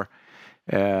be more,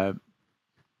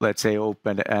 let's say,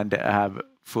 open and have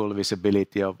full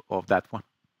visibility of that one.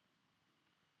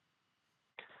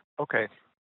 Okay,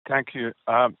 thank you.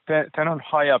 Then on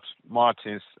Hiab's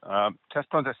margins, just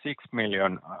on the 6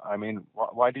 million, I mean,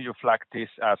 why do you flag this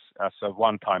as a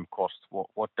one-time cost?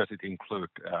 What does it include,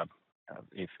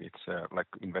 if it's like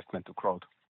investment to growth?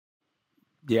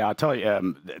 Yeah, I'll tell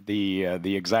you,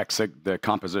 the exact the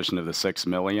composition of the 6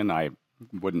 million, I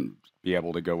wouldn't be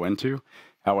able to go into.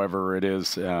 However, it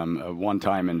is a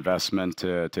one-time investment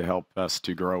to help us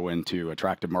to grow into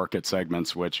attractive market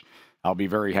segments, which I'll be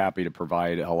very happy to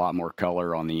provide a lot more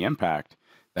color on the impact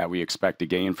that we expect to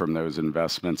gain from those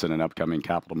investments in an upcoming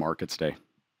Capital Markets Day.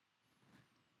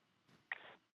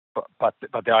 But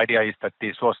the idea is that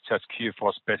this was just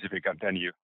Q4 specific, and then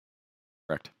you...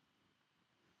 Correct.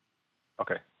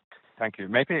 Okay, thank you.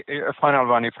 Maybe a final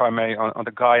one, if I may, on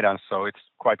the guidance. So it's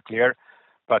quite clear,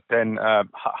 but then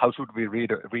how should we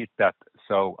read that?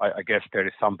 So I guess there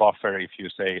is some buffer if you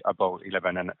say above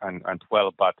 11 and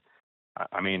 12, but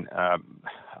I mean,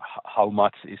 how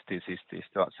much is this? Is this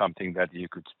something that you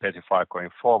could specify going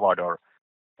forward, or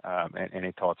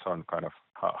any thoughts on kind of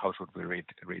how should we read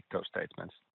those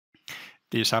statements?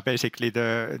 These are basically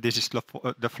this is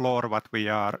the floor what we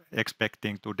are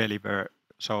expecting to deliver.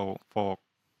 So for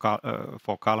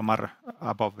Kalmar,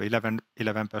 above 11%,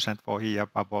 for Hiab,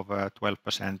 above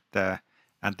 12%,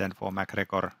 and then for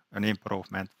MacGregor, an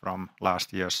improvement from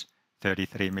last year's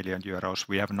 33 million euros.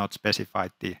 We have not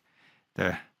specified the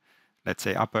let's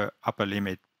say upper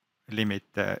limit.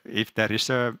 If there is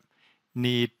a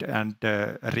need and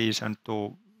a reason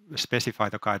to specify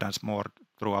the guidance more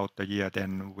throughout the year,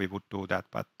 then we would do that.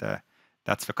 But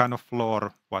that's the kind of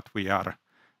floor what we are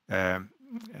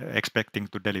expecting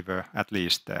to deliver at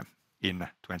least in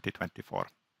 2024.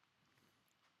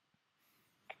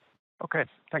 Okay,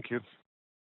 thank you.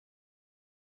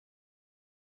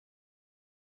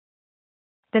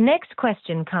 The next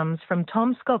question comes from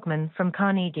Tom Skogman from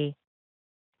Carnegie.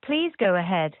 Please go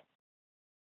ahead.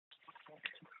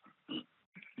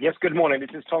 Yes, good morning.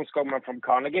 This is Tom Skogman from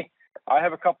Carnegie. I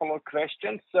have a couple of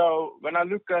questions. So when I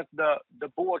look at the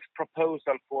board's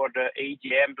proposal for the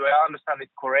AGM, do I understand it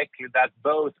correctly that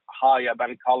both Hiab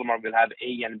and Kalmar will have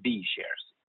A and B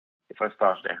shares? If I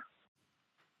start there.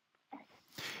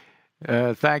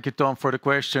 Thank you, Tom, for the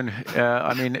question.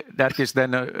 I mean, that is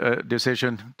then a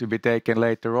decision to be taken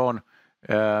later on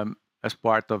as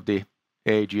part of the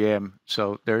AGM.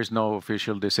 So there is no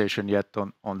official decision yet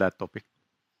on that topic.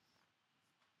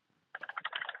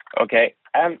 Okay,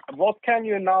 and what can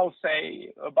you now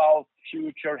say about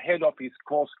future head office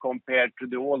costs compared to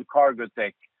the old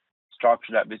Cargotec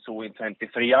structure that we saw in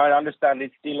 2023? I understand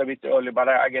it's still a bit early, but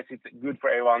I guess it's good for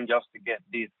everyone just to get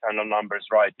these kind of numbers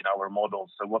right in our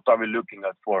models. So what are we looking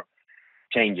at for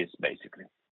changes, basically?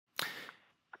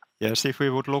 Yes, if we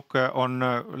would look on,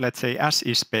 let's say,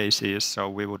 as-is basis, so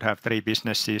we would have 3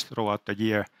 businesses throughout the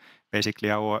year.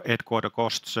 Basically, our headquarter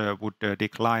costs would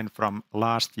decline from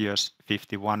last year's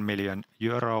 51 million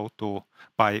euro to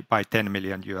by 10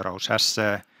 million euros, as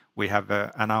we have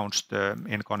announced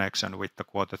in connection with the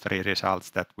Q3 results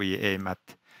that we aim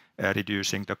at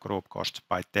reducing the group costs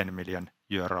by 10 million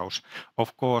euros.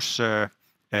 Of course,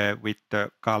 with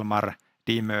the Kalmar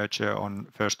demerger on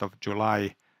 1st of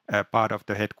July, part of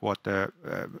the headquarter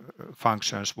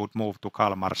functions would move to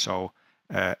Kalmar. So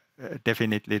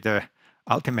definitely the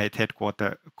ultimate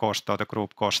headquarter cost or the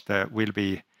group cost will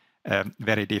be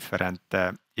very different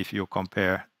if you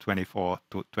compare 24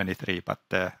 to 23. But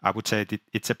I would say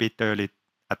it's a bit early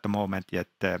at the moment yet.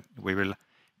 We will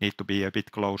need to be a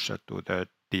bit closer to the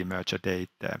demerger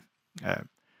date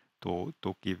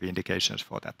to give indications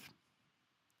for that.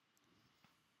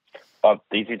 But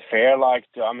is it fair,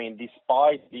 I mean,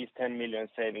 despite these 10 million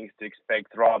savings, to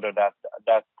expect rather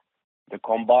that the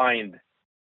combined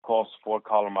cost for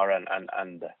Kalmar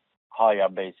and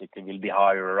Hiab basically will be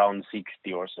higher, around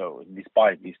 60 or so,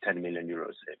 despite these 10 million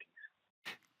euros savings?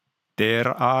 There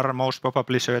are most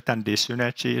probably certain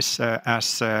dyssynergies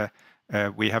as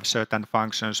We have certain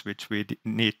functions which we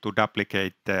need to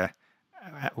duplicate,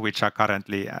 which are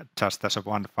currently just as a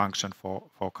one function for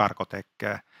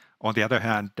Cargotec. On the other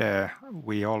hand,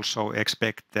 we also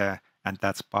expect, and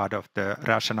that's part of the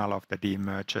rationale of the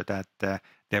demerger, that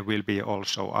there will be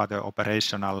also other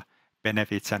operational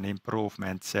benefits and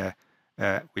improvements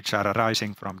which are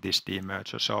arising from this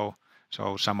demerger.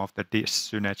 So some of the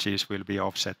dis-synergies will be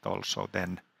offset also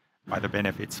then by the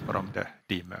benefits from the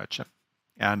demerger.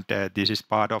 And this is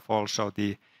part of also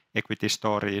the equity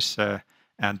stories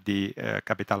and the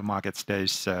capital markets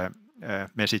days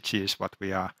messages what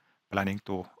we are planning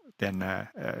to then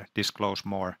disclose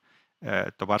more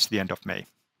towards the end of May.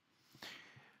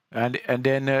 And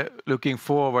then looking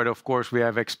forward, of course, we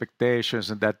have expectations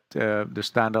that the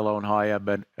standalone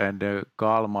Hiab and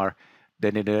Kalmar,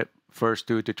 then in the first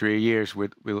 2 to 3 years,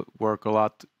 will work a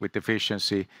lot with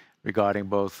efficiency regarding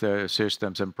both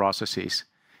systems and processes.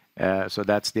 So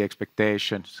that's the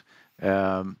expectations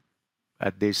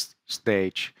at this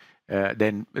stage.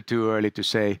 Then too early to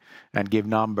say and give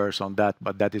numbers on that,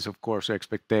 but that is of course the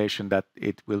expectation that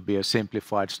it will be a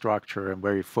simplified structure and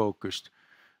very focused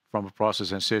from a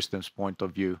process and systems point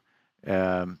of view.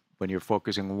 When you're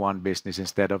focusing on one business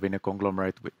instead of in a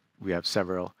conglomerate, we have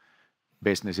several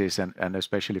businesses, and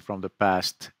especially from the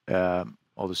past,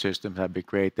 all the systems have been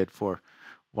created for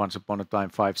once upon a time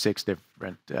 5-6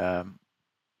 different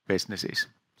businesses.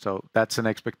 So that's an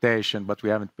expectation, but we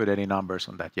haven't put any numbers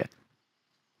on that yet.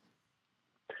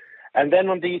 And then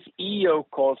on these EO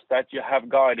costs that you have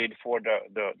guided for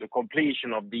the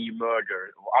completion of the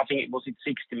merger, I think it was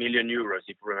 60 million euros,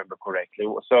 if I remember correctly.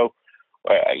 So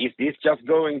is this just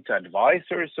going to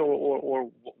advisors or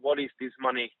what is this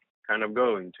money kind of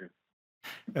going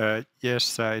to?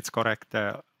 Yes, it's correct.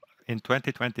 In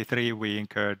 2023, we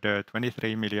incurred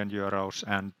 23 million euros,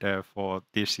 and for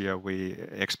this year, we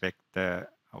expect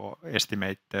or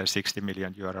estimate 60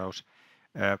 million euros.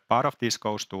 Part of this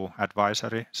goes to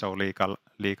advisory, so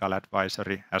legal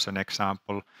advisory. As an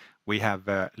example, we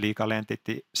have legal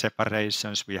entity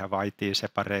separations, we have IT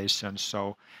separations,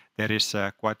 so there is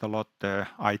quite a lot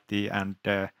IT and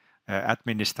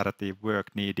administrative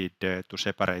work needed to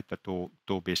separate the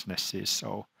two businesses.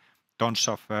 So tons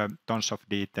of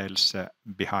details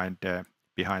behind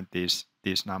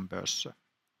these numbers.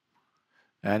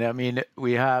 And I mean,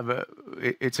 we have,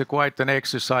 it's quite an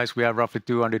exercise. We have roughly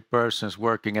 200 persons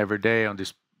working every day on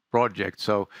this project.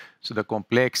 So the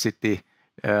complexity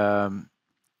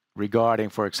regarding,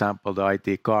 for example, the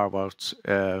IT carve-outs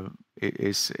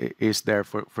is there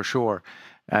for sure.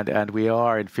 And we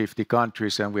are in 50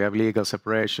 countries and we have legal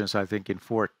separations, I think, in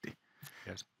 40.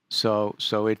 Yes. So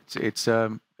it's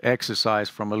exercise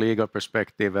from a legal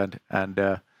perspective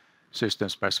and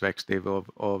systems perspective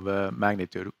of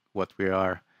magnitude what we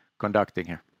are conducting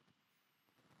here.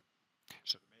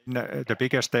 So the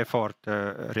biggest effort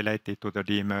related to the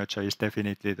demerger is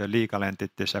definitely the legal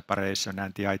entity separation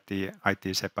and the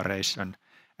IT separation.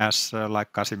 As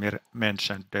like Casimir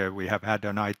mentioned, we have had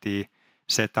an IT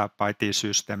setup, IT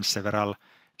systems, several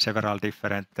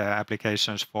different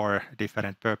applications for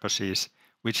different purposes,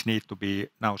 which need to be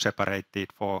now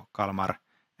separated for Kalmar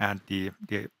and the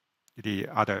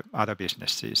other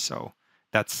businesses. So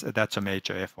that's a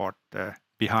major effort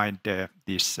behind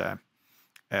this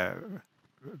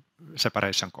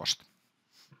separation cost.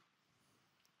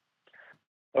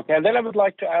 Okay, and then I would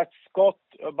like to ask Scott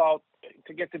about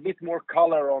to get a bit more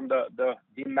color on the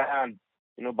demand,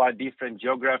 by different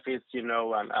geographies,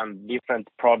 and different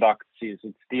products. Is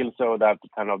it still so that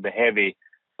kind of the heavy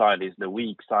side is the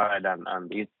weak side,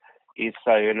 and is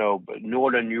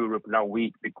Northern Europe now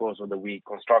weak because of the weak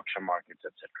construction markets,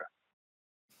 etc.?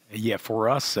 Yeah, for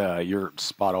us, you're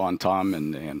spot on, Tom,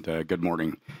 and good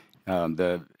morning.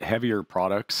 The heavier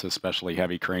products, especially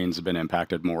heavy cranes, have been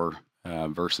impacted more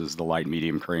versus the light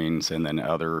medium cranes and then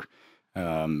other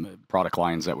product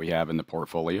lines that we have in the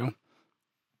portfolio.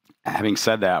 Having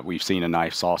said that, we've seen a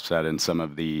nice offset in some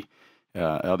of the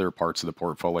other parts of the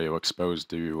portfolio exposed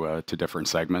to different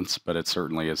segments, but it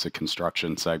certainly is a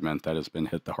construction segment that has been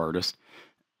hit the hardest.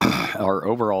 Our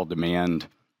overall demand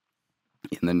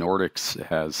in the Nordics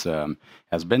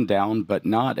has been down, but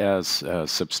not as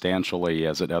substantially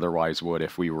as it otherwise would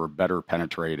if we were better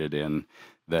penetrated in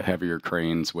the heavier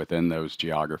cranes within those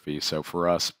geographies. So for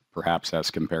us, perhaps as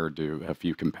compared to a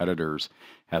few competitors,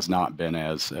 has not been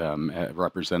as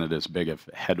represented as big of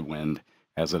headwind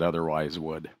as it otherwise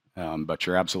would. But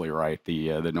you're absolutely right. The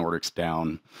Nordics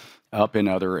down, up in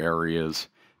other areas.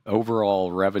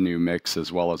 overall revenue mix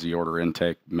as well as the order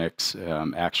intake mix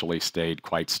actually stayed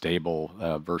quite stable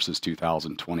versus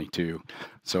 2022.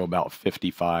 So about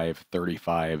 55,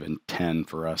 35, and 10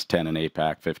 for us, 10 in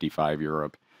APAC, 55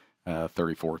 Europe,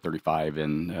 34, 35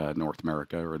 in North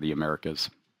America or the Americas.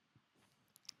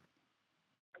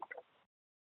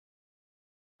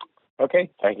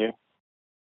 Okay, thank you.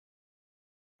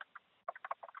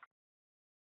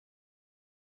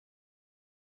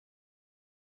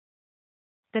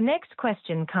 The next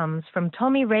question comes from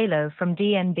Tomi Railo from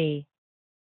DNB.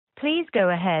 Please go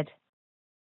ahead.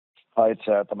 Hi, it's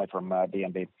Tomi from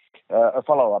DNB. A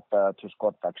follow-up to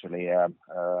Scott, actually. I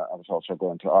was also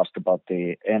going to ask about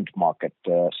the end market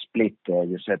split.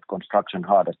 You said construction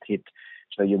hardest hit,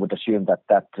 so you would assume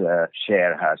that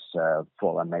share has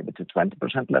fallen maybe to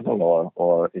 20% level,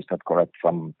 or is that correct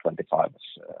from 25,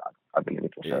 I believe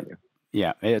it was earlier?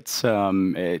 Yeah, it's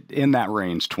in that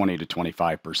range, 20 to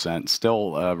 25%.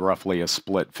 Still roughly a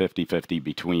split 50-50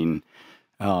 between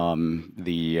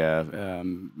the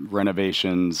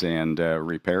renovations and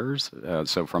repairs.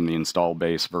 So from the install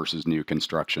base versus new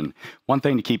construction. One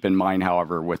thing to keep in mind,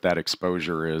 however, with that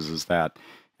exposure is that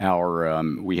our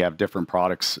we have different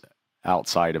products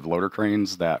outside of loader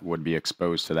cranes that would be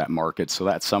exposed to that market. So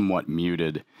that somewhat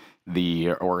muted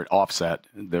or it offset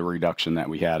the reduction that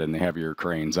we had in the heavier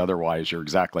cranes. Otherwise, you're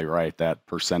exactly right, that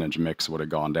percentage mix would have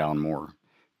gone down more.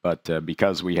 But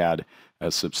because we had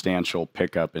a substantial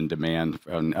pickup in demand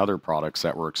on other products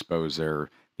that were exposed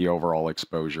there, the overall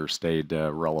exposure stayed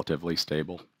relatively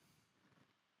stable.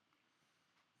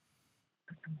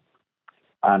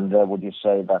 And would you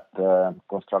say that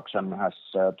construction has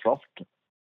troughed?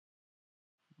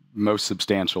 Most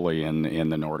substantially in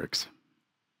the Nordics.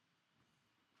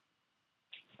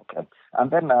 Okay. And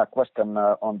then a question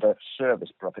on the service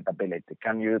profitability.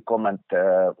 Can you comment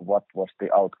what was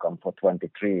the outcome for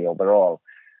 23 overall?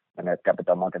 And at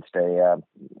Capital Markets Day,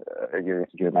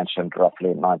 you mentioned roughly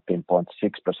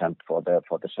 19.6% for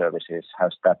the services.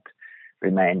 Has that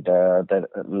remained the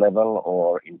level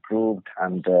or improved?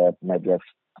 And maybe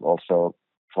also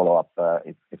follow up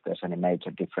if there's any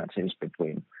major differences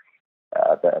between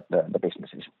the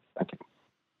businesses. Thank you.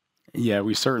 Yeah,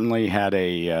 we certainly had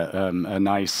a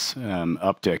nice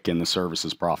uptick in the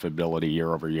services profitability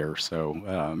year over year. So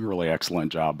really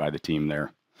excellent job by the team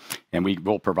there. And we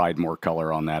will provide more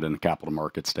color on that in the Capital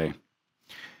Markets Day.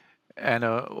 And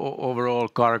overall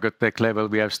Cargotec level,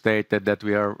 we have stated that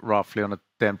we are roughly on a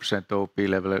 10% OP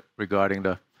level regarding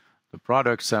the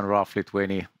products and roughly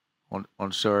 20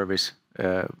 on service.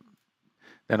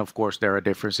 Then of course there are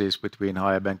differences between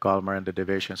Hiab and Kalmar and the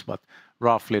divisions, but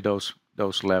roughly those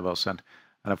levels. And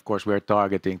of course we're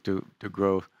targeting to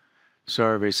grow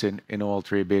service in all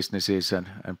three businesses and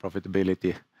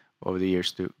profitability over the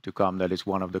years to come. That is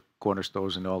one of the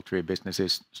cornerstones in all three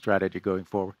businesses strategy going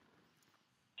forward.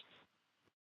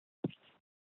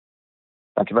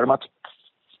 Thank you very much.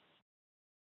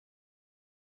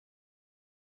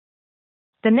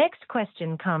 The next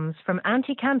question comes from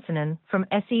Antti Kansanen from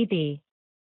SEB.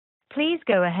 Please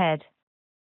go ahead.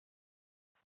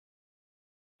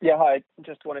 Yeah, hi.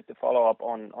 Just wanted to follow up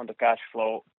on the cash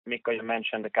flow. Mikko, you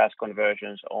mentioned the cash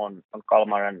conversions on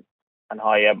Kalmar and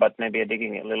Hiab, but maybe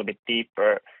digging a little bit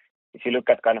deeper. If you look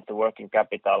at kind of the working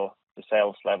capital, the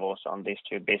sales levels on these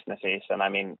two businesses, and I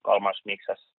mean Kalmar's mix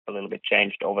has a little bit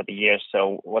changed over the years.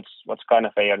 So what's kind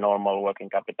of a normal working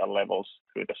capital levels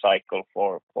through the cycle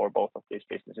for both of these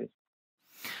businesses?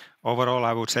 Overall,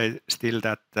 I would say still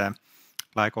that,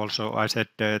 like also I said,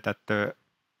 that the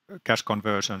cash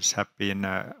conversions have been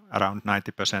around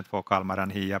 90% for Kalmar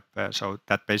and Hiab. So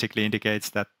that basically indicates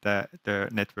that the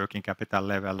net working capital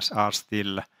levels are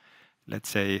still, let's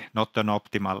say, not an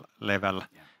optimal level.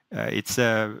 It's,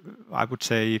 I would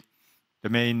say, the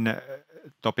main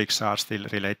topics are still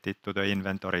related to the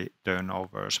inventory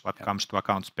turnovers. What comes to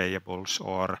accounts payables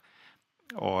or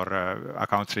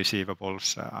accounts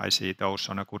receivables, I see those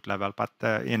on a good level. But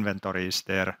inventory is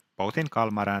there, both in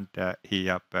Kalmar and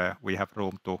Hiab. We have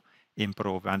room to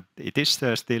improve, and it is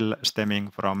still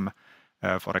stemming from,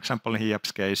 for example, in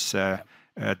Hiab's case,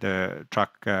 the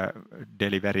truck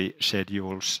delivery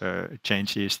schedules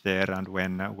changes there, and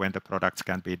when the products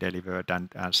can be delivered and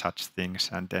such things.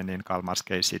 And then in Kalmar's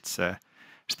case, it's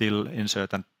still in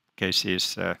certain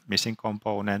cases missing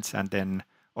components, and then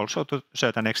also to a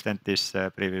certain extent this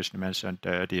previously mentioned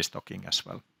destocking as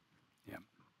well. Yeah.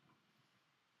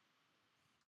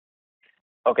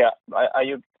 Okay, are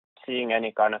you seeing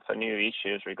any kind of new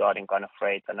issues regarding kind of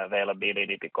freight and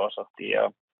availability because of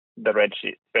the Red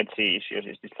Sea issues?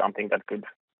 Is this something that could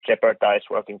jeopardize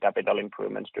working capital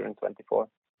improvements during 24?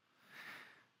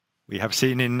 We have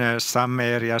seen in some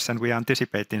areas, and we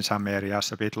anticipate in some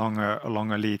areas a bit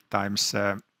longer lead times,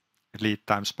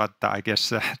 but I guess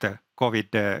the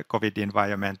COVID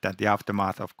environment and the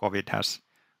aftermath of COVID has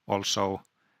also,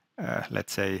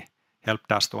 let's say,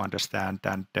 helped us to understand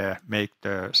and make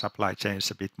the supply chains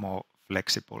a bit more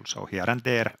flexible. So here and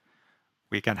there,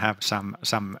 we can have some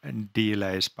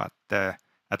delays, but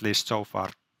at least so far,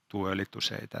 too early to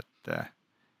say that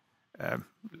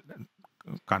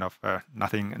kind of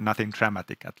nothing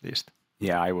dramatic, at least.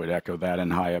 Yeah, I would echo that in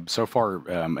Hiab. So far,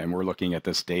 and we're looking at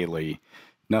this daily,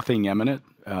 nothing imminent.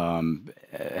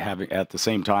 At the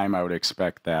same time, I would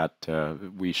expect that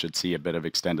we should see a bit of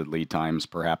extended lead times,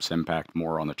 perhaps impact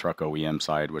more on the truck OEM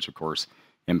side, which of course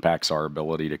impacts our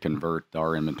ability to convert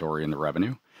our inventory into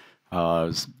revenue.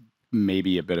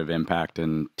 Maybe a bit of impact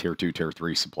in tier 2, tier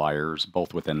 3 suppliers,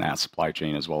 both within that supply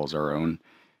chain as well as our own.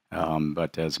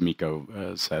 But as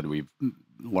Mikko said, we've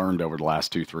learned over the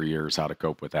last 2-3 years how to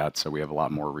cope with that. So we have a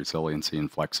lot more resiliency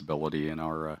and flexibility in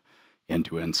our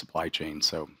end-to-end supply chain.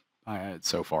 So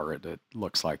so far it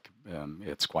looks like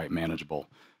it's quite manageable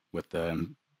with the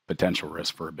potential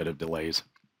risk for a bit of delays.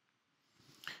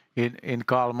 In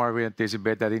Kalmar, we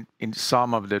anticipate that in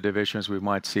some of the divisions we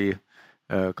might see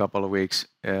a couple of weeks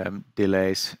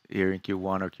delays here in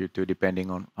Q1 or Q2,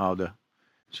 depending on how the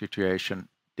situation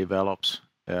develops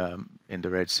in the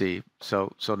Red Sea.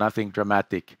 So nothing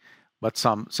dramatic, but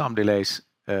some delays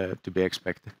to be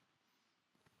expected.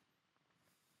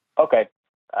 Okay.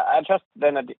 Just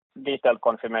then a detailed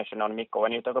confirmation on Mikko.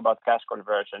 When you talk about cash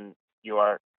conversion, you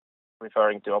are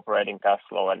referring to operating cash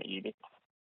flow and EBIT?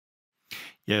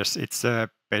 Yes, it's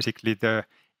basically the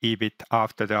EBIT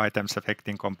after the items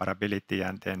affecting comparability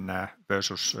and then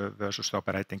versus the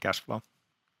operating cash flow.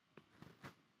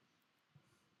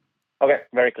 Okay,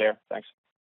 very clear. Thanks.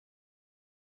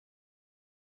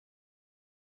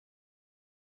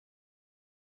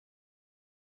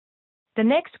 The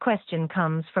next question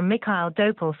comes from Mikael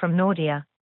Doepel from Nordea.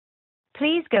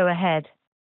 Please go ahead.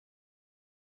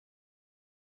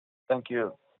 Thank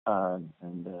you,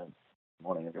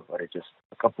 morning, everybody. Just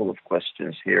a couple of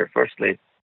questions here. Firstly,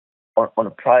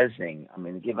 on pricing, I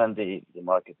mean, given the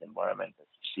market environment that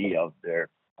you see out there,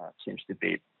 seems to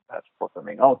be perhaps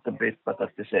bottoming out a bit, but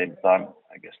at the same time,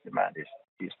 I guess demand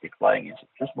is declining.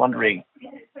 Just wondering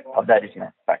how that is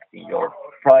impacting your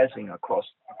pricing across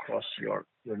your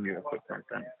new equipment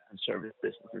and service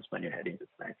businesses when you head into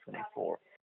 2024.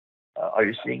 Are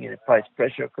you seeing any price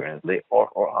pressure currently, or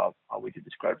how would you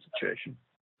describe the situation?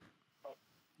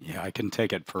 Yeah, I can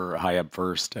take it for Hiab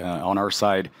first. On our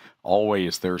side,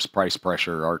 always there's price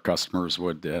pressure. Our customers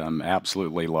would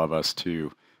absolutely love us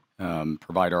to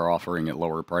provide our offering at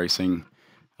lower pricing.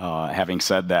 Having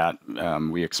said that,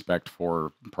 we expect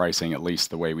for pricing, at least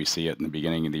the way we see it in the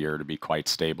beginning of the year, to be quite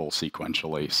stable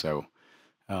sequentially. So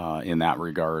in that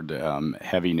regard,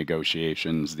 heavy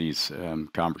negotiations, these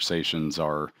conversations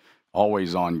are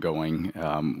always ongoing.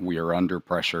 We are under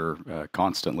pressure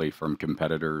constantly from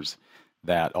competitors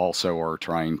that also are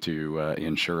trying to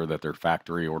ensure that their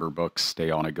factory order books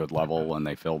stay on a good level and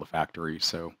they fill the factory.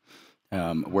 So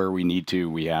where we need to,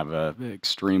 we have an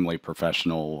extremely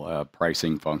professional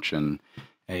pricing function,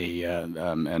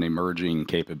 an emerging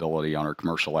capability on our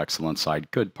commercial excellence side,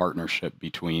 good partnership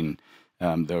between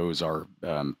those, our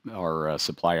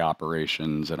supply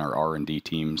operations and our R&D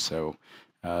teams.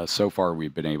 So far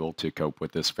we've been able to cope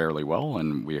with this fairly well,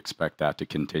 and we expect that to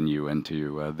continue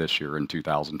into this year in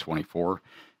 2024.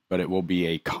 But it will be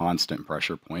a constant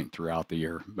pressure point throughout the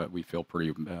year, but we feel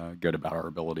pretty good about our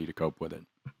ability to cope with it.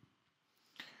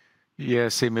 Yeah,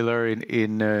 similar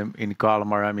in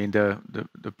Kalmar. I mean,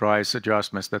 the price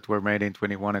adjustments that were made in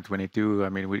 21 and 22, I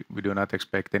mean, we do not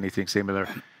expect anything similar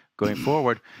going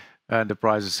forward. And the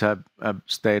prices have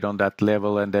stayed on that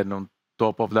level. And then on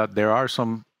top of that, there are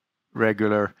some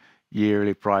regular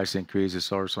yearly price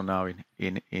increases also now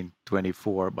in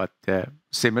 24, but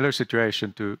similar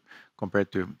situation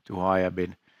compared to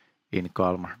Hiab in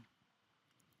Kalmar.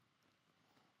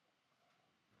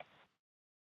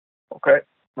 Okay,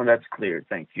 well, that's clear.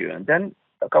 Thank you. And then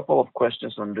a couple of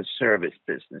questions on the service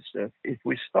business. If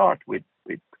we start with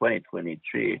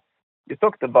 2023, you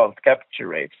talked about capture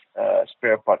rates,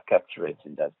 spare part capture rates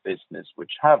in that business,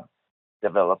 which have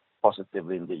developed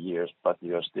positively in the years, but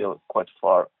you're still quite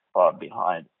far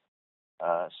behind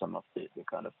some of the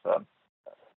kind of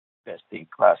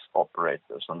best-in-class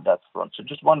operators on that front. So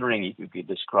just wondering if you could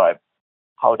describe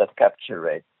how that capture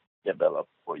rate developed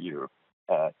for you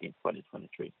in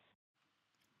 2023.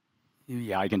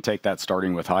 Yeah, I can take that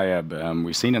starting with Hiab.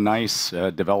 We've seen a nice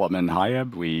development in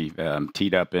Hiab. We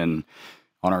teed up in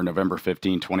on our November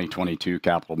 15, 2022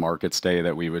 Capital Markets Day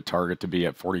that we would target to be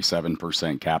at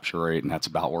 47% capture rate, and that's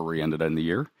about where we ended in the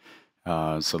year.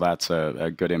 So that's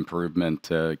a good improvement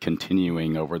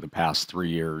continuing over the past 3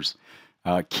 years.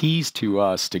 Keys to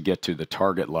us to get to the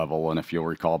target level, and if you'll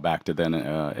recall back to then,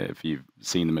 if you've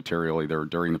seen the material either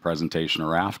during the presentation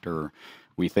or after,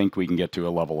 we think we can get to a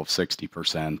level of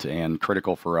 60%. And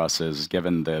critical for us is,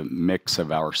 given the mix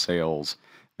of our sales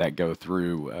that go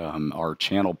through our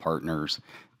channel partners,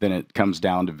 then it comes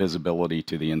down to visibility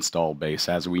to the installed base.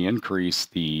 As we increase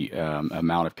the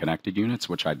amount of connected units,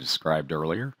 which I described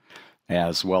earlier,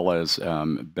 as well as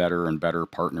better and better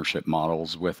partnership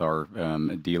models with our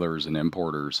dealers and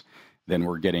importers, then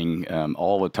we're getting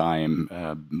all the time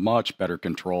much better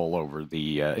control over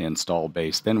the installed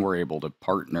base. Then we're able to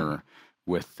partner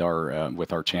with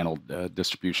our channel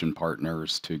distribution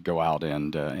partners to go out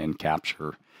and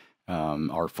capture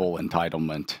our full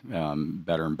entitlement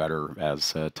better and better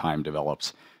as time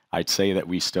develops. I'd say that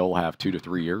we still have 2 to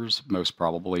 3 years, most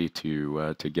probably,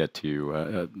 to get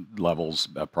to levels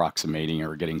approximating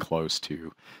or getting close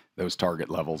to those target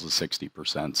levels of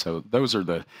 60%. So those are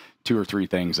the 2 or 3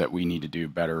 things that we need to do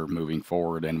better moving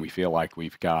forward, and we feel like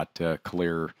we've got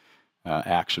clear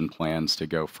action plans to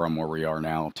go from where we are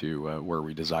now to where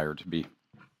we desire to be.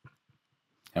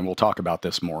 And we'll talk about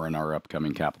this more in our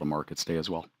upcoming Capital Markets Day as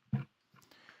well.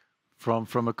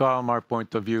 From a Kalmar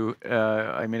point of view,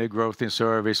 I mean, the growth in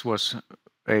service was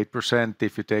 8%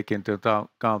 if you take into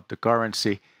account the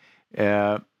currency.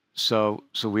 So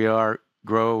we are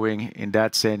growing in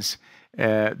that sense.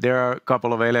 There are a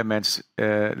couple of elements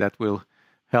that will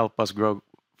help us grow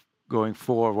going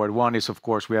forward. One is, of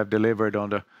course, we have delivered on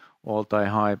the all-time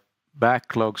high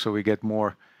backlog, so we get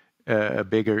more a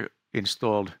bigger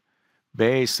installed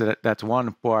base. That's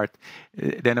one part.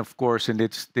 Then, of course, in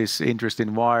this interest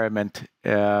environment,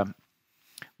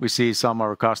 we see some of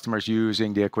our customers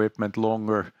using the equipment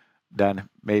longer than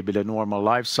maybe the normal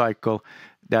life cycle.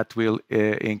 That will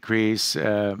increase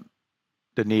the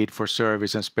need for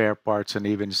service and spare parts, and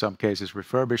even in some cases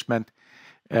refurbishment.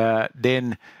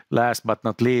 Then, last but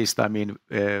not least, I mean,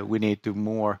 we need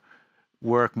to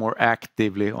work more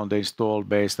actively on the installed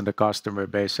base and the customer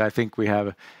base. I think we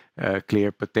have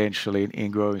clear potential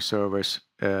in growing service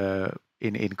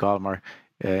in Kalmar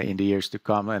in the years to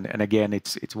come. And again,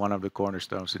 it's one of the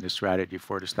cornerstones in the strategy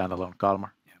for the standalone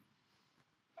Kalmar.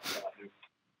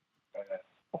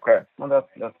 Okay, well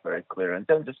that's very clear. And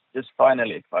then just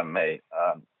finally, if I may,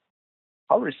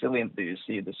 how resilient do you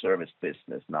see the service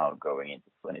business now going into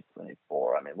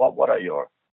 2024? I mean, what are your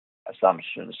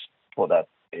assumptions for that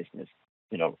business,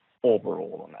 you know,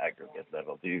 overall on aggregate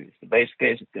level? Is the base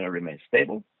case going to remain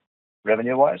stable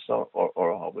revenue-wise, or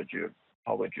how would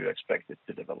you expect it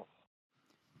to develop?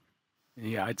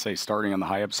 Yeah, I'd say starting on the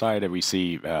Hiab side, we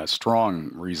see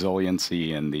strong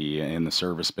resiliency in the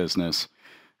service business.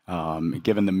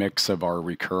 Given the mix of our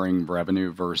recurring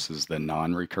revenue versus the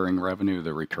non-recurring revenue,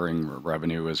 the recurring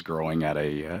revenue is growing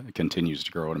continues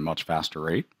to grow at a much faster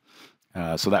rate.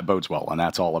 So that bodes well, and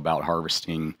that's all about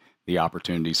harvesting the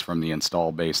opportunities from the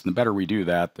install base. And the better we do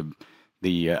that,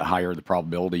 the higher the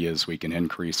probability is we can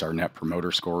increase our net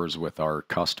promoter scores with our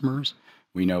customers.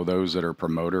 We know those that are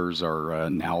promoters are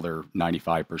now they're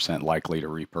 95% likely to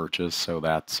repurchase. So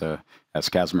that's, as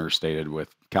Casimir stated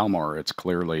with Kalmar, it's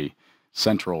clearly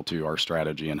central to our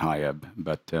strategy in Hiab.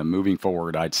 But moving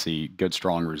forward, I'd see good,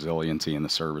 strong resiliency in the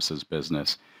services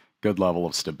business, good level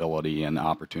of stability and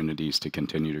opportunities to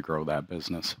continue to grow that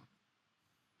business.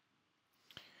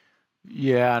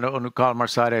 Yeah, and on the Kalmar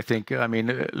side, I think, I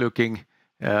mean, looking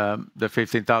the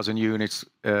 15,000 units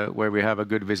where we have a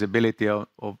good visibility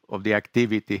of the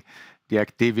activity. The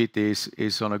activity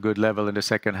is on a good level in the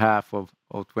second half of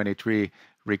 23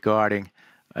 regarding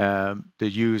the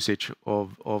usage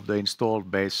of the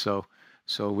installed base.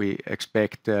 So we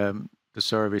expect the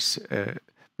service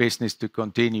business to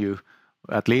continue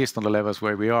at least on the levels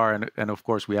where we are, and of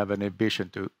course we have an ambition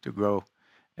to grow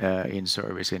in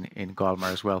service in Kalmar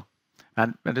as well.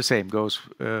 And the same goes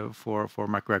for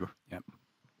MacGregor. Yeah.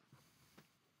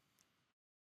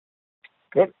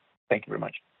 Good. Thank you very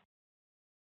much.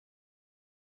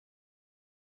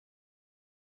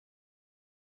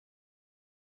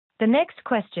 The next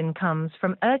question comes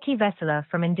from Erkki Vesola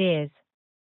from Inderes.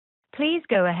 Please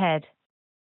go ahead.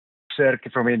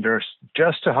 Erkki from Inderes.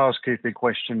 Just a housekeeping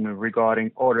question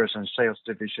regarding orders and sales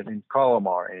division in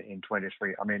Kalmar in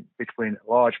 23. I mean, between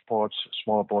large ports,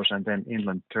 small ports, and then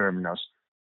inland terminals.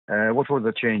 What were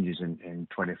the changes in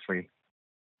 23?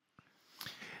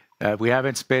 We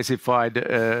haven't specified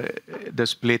the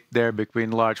split there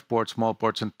between large ports, small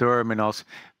ports, and terminals,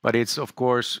 but it's of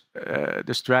course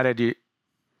the strategy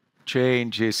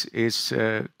change is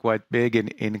quite big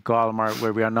in Kalmar,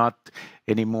 where we are not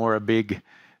anymore a big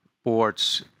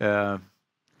ports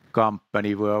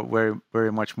company. We're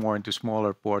very much more into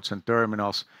smaller ports and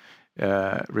terminals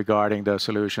regarding the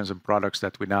solutions and products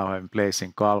that we now have in place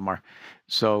in Kalmar.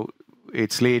 So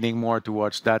it's leaning more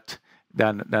towards that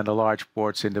than the large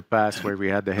ports in the past, where we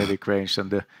had the heavy cranes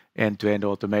and the end-to-end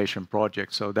automation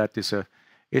project. So that is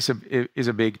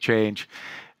a big change.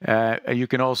 You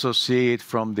can also see it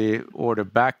from the order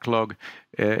backlog.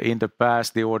 In the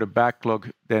past, the order backlog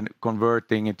then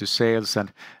converting into sales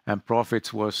and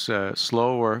profits was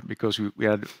slower because we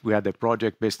had the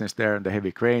project business there and the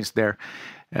heavy cranes there.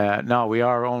 Now we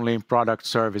are only in product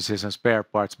services and spare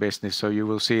parts business, so you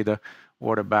will see the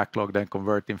order backlog then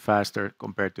converting faster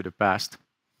compared to the past.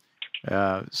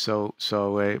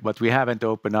 But we haven't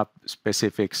opened up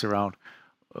specifics around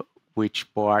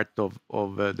which part of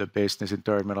the business in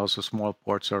terminals, so small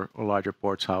ports or larger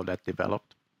ports, how that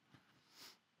developed.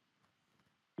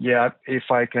 Yeah,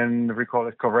 if I can recall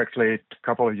it correctly, a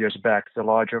couple of years back,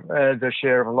 the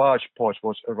share of large ports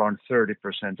was around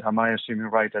 30%. Am I assuming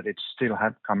right that it still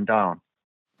had come down?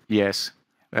 Yes.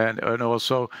 And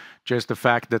also just the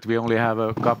fact that we only have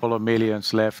a couple of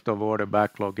millions left of order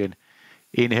backlog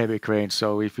in heavy cranes.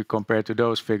 So if you compare to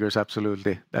those figures,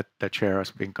 absolutely, that share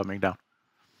has been coming down.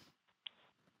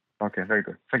 Okay, very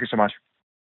good. Thank you so much.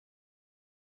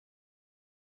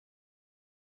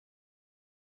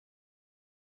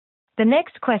 The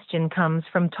next question comes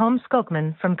from Tom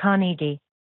Skogman from Carnegie.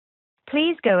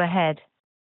 Please go ahead.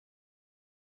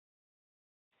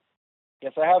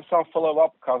 Yes, I have some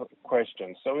follow-up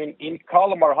questions. So in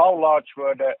Kalmar, how large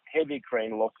were the heavy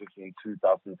crane losses in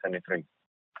 2023?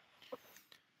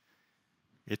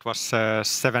 It was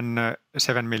 7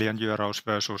 million euros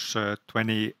versus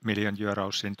 20 million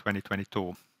euros in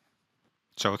 2022.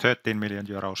 So 13 million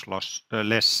euros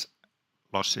less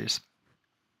losses.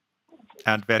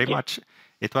 And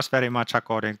it was very much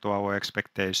according to our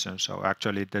expectations. So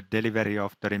actually the delivery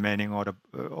of the remaining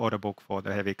order book for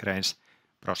the heavy cranes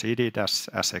proceeded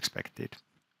as expected.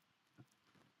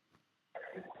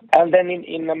 And then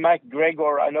in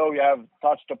MacGregor, I know you have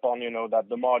touched upon, that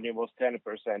the margin was 10%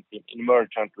 in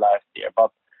merchant last year,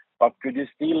 but could you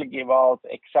still give out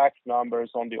exact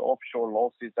numbers on the offshore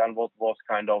losses and what was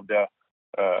kind of the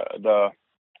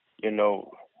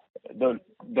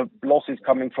losses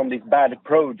coming from these bad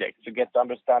projects to get the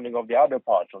understanding of the other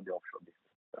parts of the offshore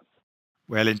business?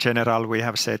 Well, in general, we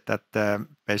have said that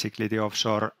basically the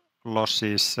offshore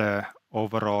losses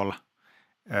overall,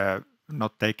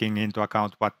 not taking into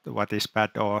account what is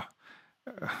bad or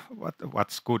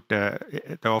what's good,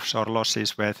 the offshore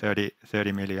losses were 30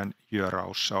 million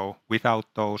euros. So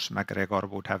without those, MacGregor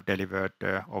would have delivered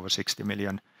over 60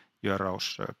 million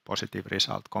euros positive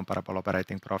result, comparable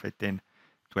operating profit in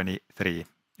 23.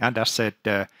 And as said,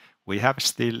 we have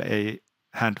still a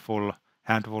handful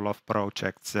of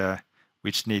projects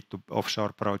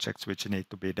offshore projects which need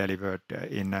to be delivered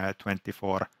in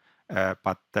 24.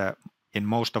 But in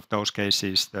most of those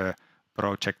cases, the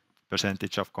project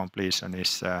percentage of completion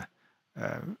is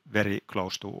very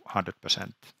close to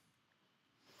 100%.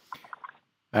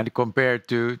 And compared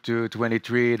to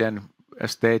 23, then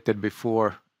as stated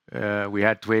before, we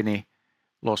had 20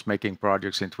 loss-making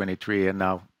projects in 23, and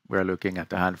now we're looking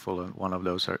at a handful, and one of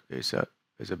those is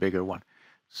a bigger one.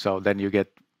 So then you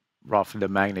get roughly the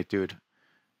magnitude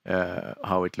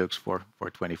how it looks for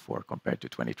 24 compared to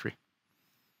 23.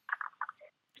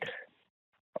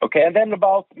 Okay, and then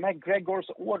about MacGregor's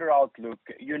order outlook,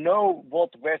 what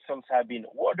vessels have been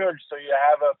ordered, so you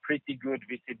have a pretty good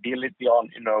visibility on,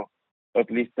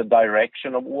 at least the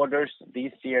direction of orders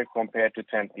this year compared to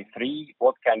 23.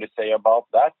 What can you say about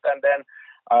that? And then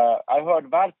I heard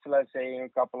Wärtsilä saying a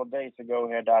couple of days ago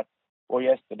here or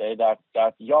yesterday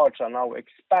that yards are now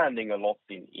expanding a lot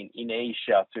in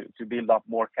Asia to build up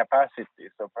more capacity.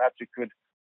 So perhaps you could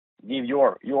give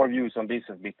your views on this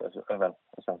a bit as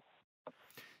well.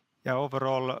 Yeah,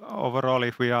 overall,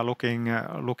 if we are looking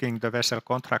the vessel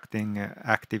contracting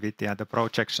activity and the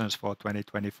projections for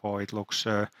 2024, it looks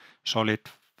solid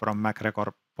from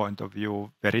MacGregor point of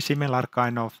view. Very similar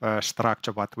kind of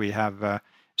structure what we have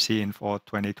seen for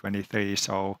 2023.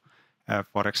 So,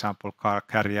 for example, car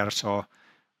carriers or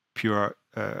pure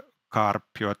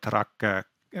truck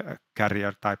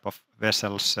carrier type of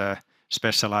vessels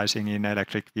specializing in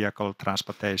electric vehicle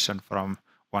transportation from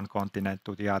one continent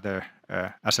to the other,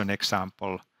 as an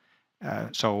example.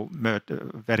 So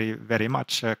very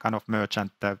much kind of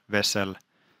merchant vessel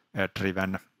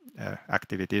driven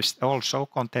activities. Also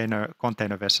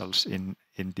container vessels in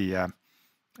the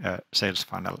sales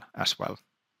funnel as well.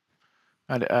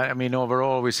 And I mean,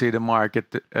 overall, we see the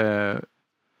market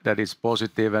that is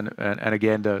positive, and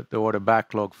again, the order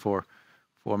backlog for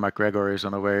MacGregor is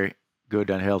on a very good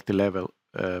and healthy level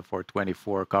for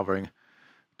 2024, covering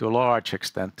to a large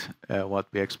extent what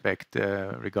we expect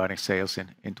regarding sales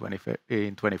in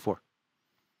 2024.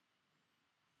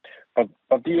 But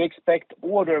do you expect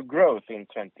order growth in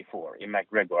 2024 in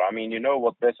MacGregor? I mean, you know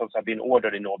what vessels have been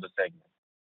ordered in all the segments.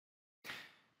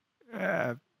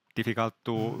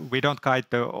 We don't guide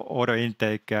the order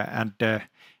intake, and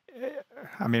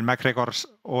I mean, MacGregor's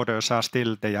orders are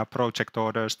still, they are project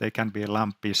orders, they can be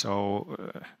lumpy, so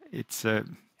it's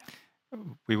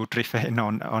we would refrain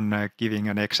on giving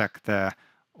an exact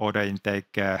order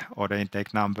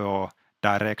intake number or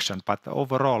direction. But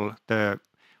overall,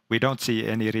 we don't see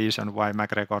any reason why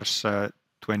MacGregor's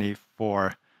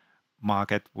 24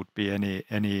 market would be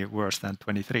any worse than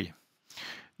 23.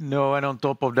 No, and on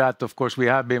top of that, of course, we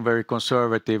have been very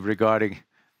conservative regarding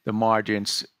the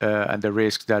margins and the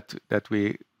risks that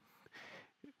we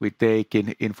take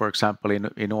in, for example,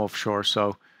 in offshore.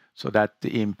 So that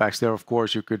impacts there. Of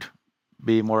course, you could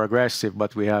be more aggressive,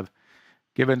 but we have,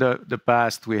 given the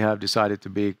past, we have decided to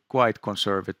be quite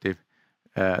conservative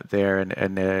there,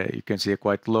 and you can see a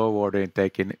quite low order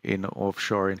intake in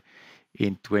offshore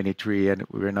in 23, and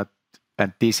we're not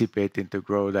anticipating to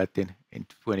grow that in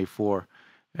 24.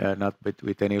 Not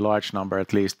with any large number,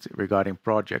 at least regarding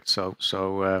projects. So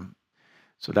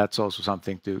that's also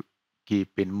something to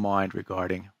keep in mind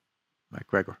regarding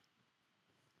MacGregor.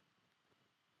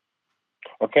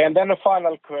 Okay, and then a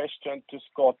final question to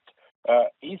Scott.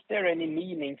 Is there any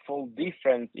meaningful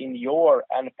difference in your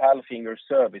and Palfinger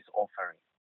service offering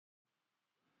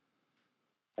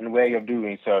and way of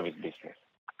doing service business?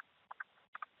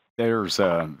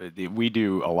 We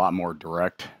do a lot more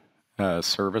direct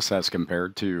service as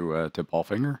compared to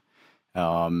Palfinger,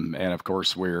 and of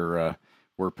course we're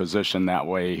positioned that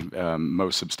way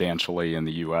most substantially in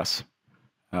the U.S.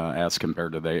 As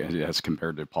compared to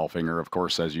Palfinger. Of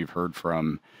course, as you've heard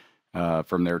from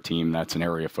their team, that's an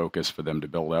area of focus for them to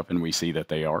build up, and we see that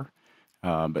they are.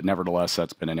 But nevertheless,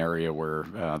 that's been an area where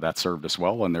that served us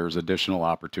well, and there's additional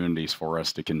opportunities for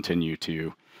us to continue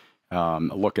to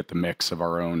look at the mix of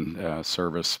our own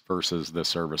service versus the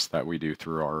service that we do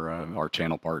through our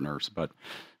channel partners. But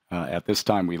at this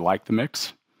time, we like the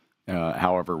mix.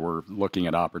 However, we're looking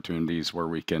at opportunities where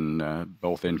we can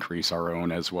both increase our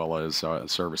own as well as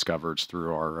service coverage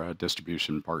through our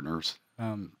distribution partners.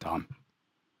 Tom.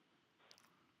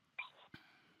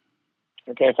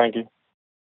 Okay, thank you.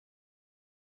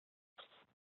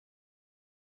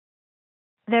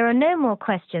 There are no more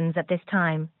questions at this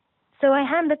time, so I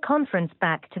hand the conference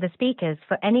back to the speakers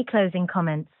for any closing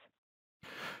comments.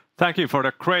 Thank you for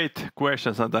the great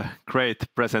questions and the great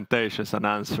presentations and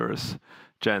answers,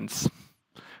 gents.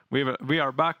 We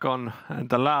are back on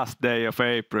the last day of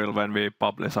April when we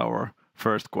publish our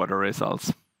first quarter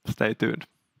results. Stay tuned.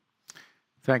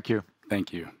 Thank you.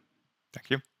 Thank you. Thank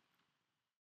you.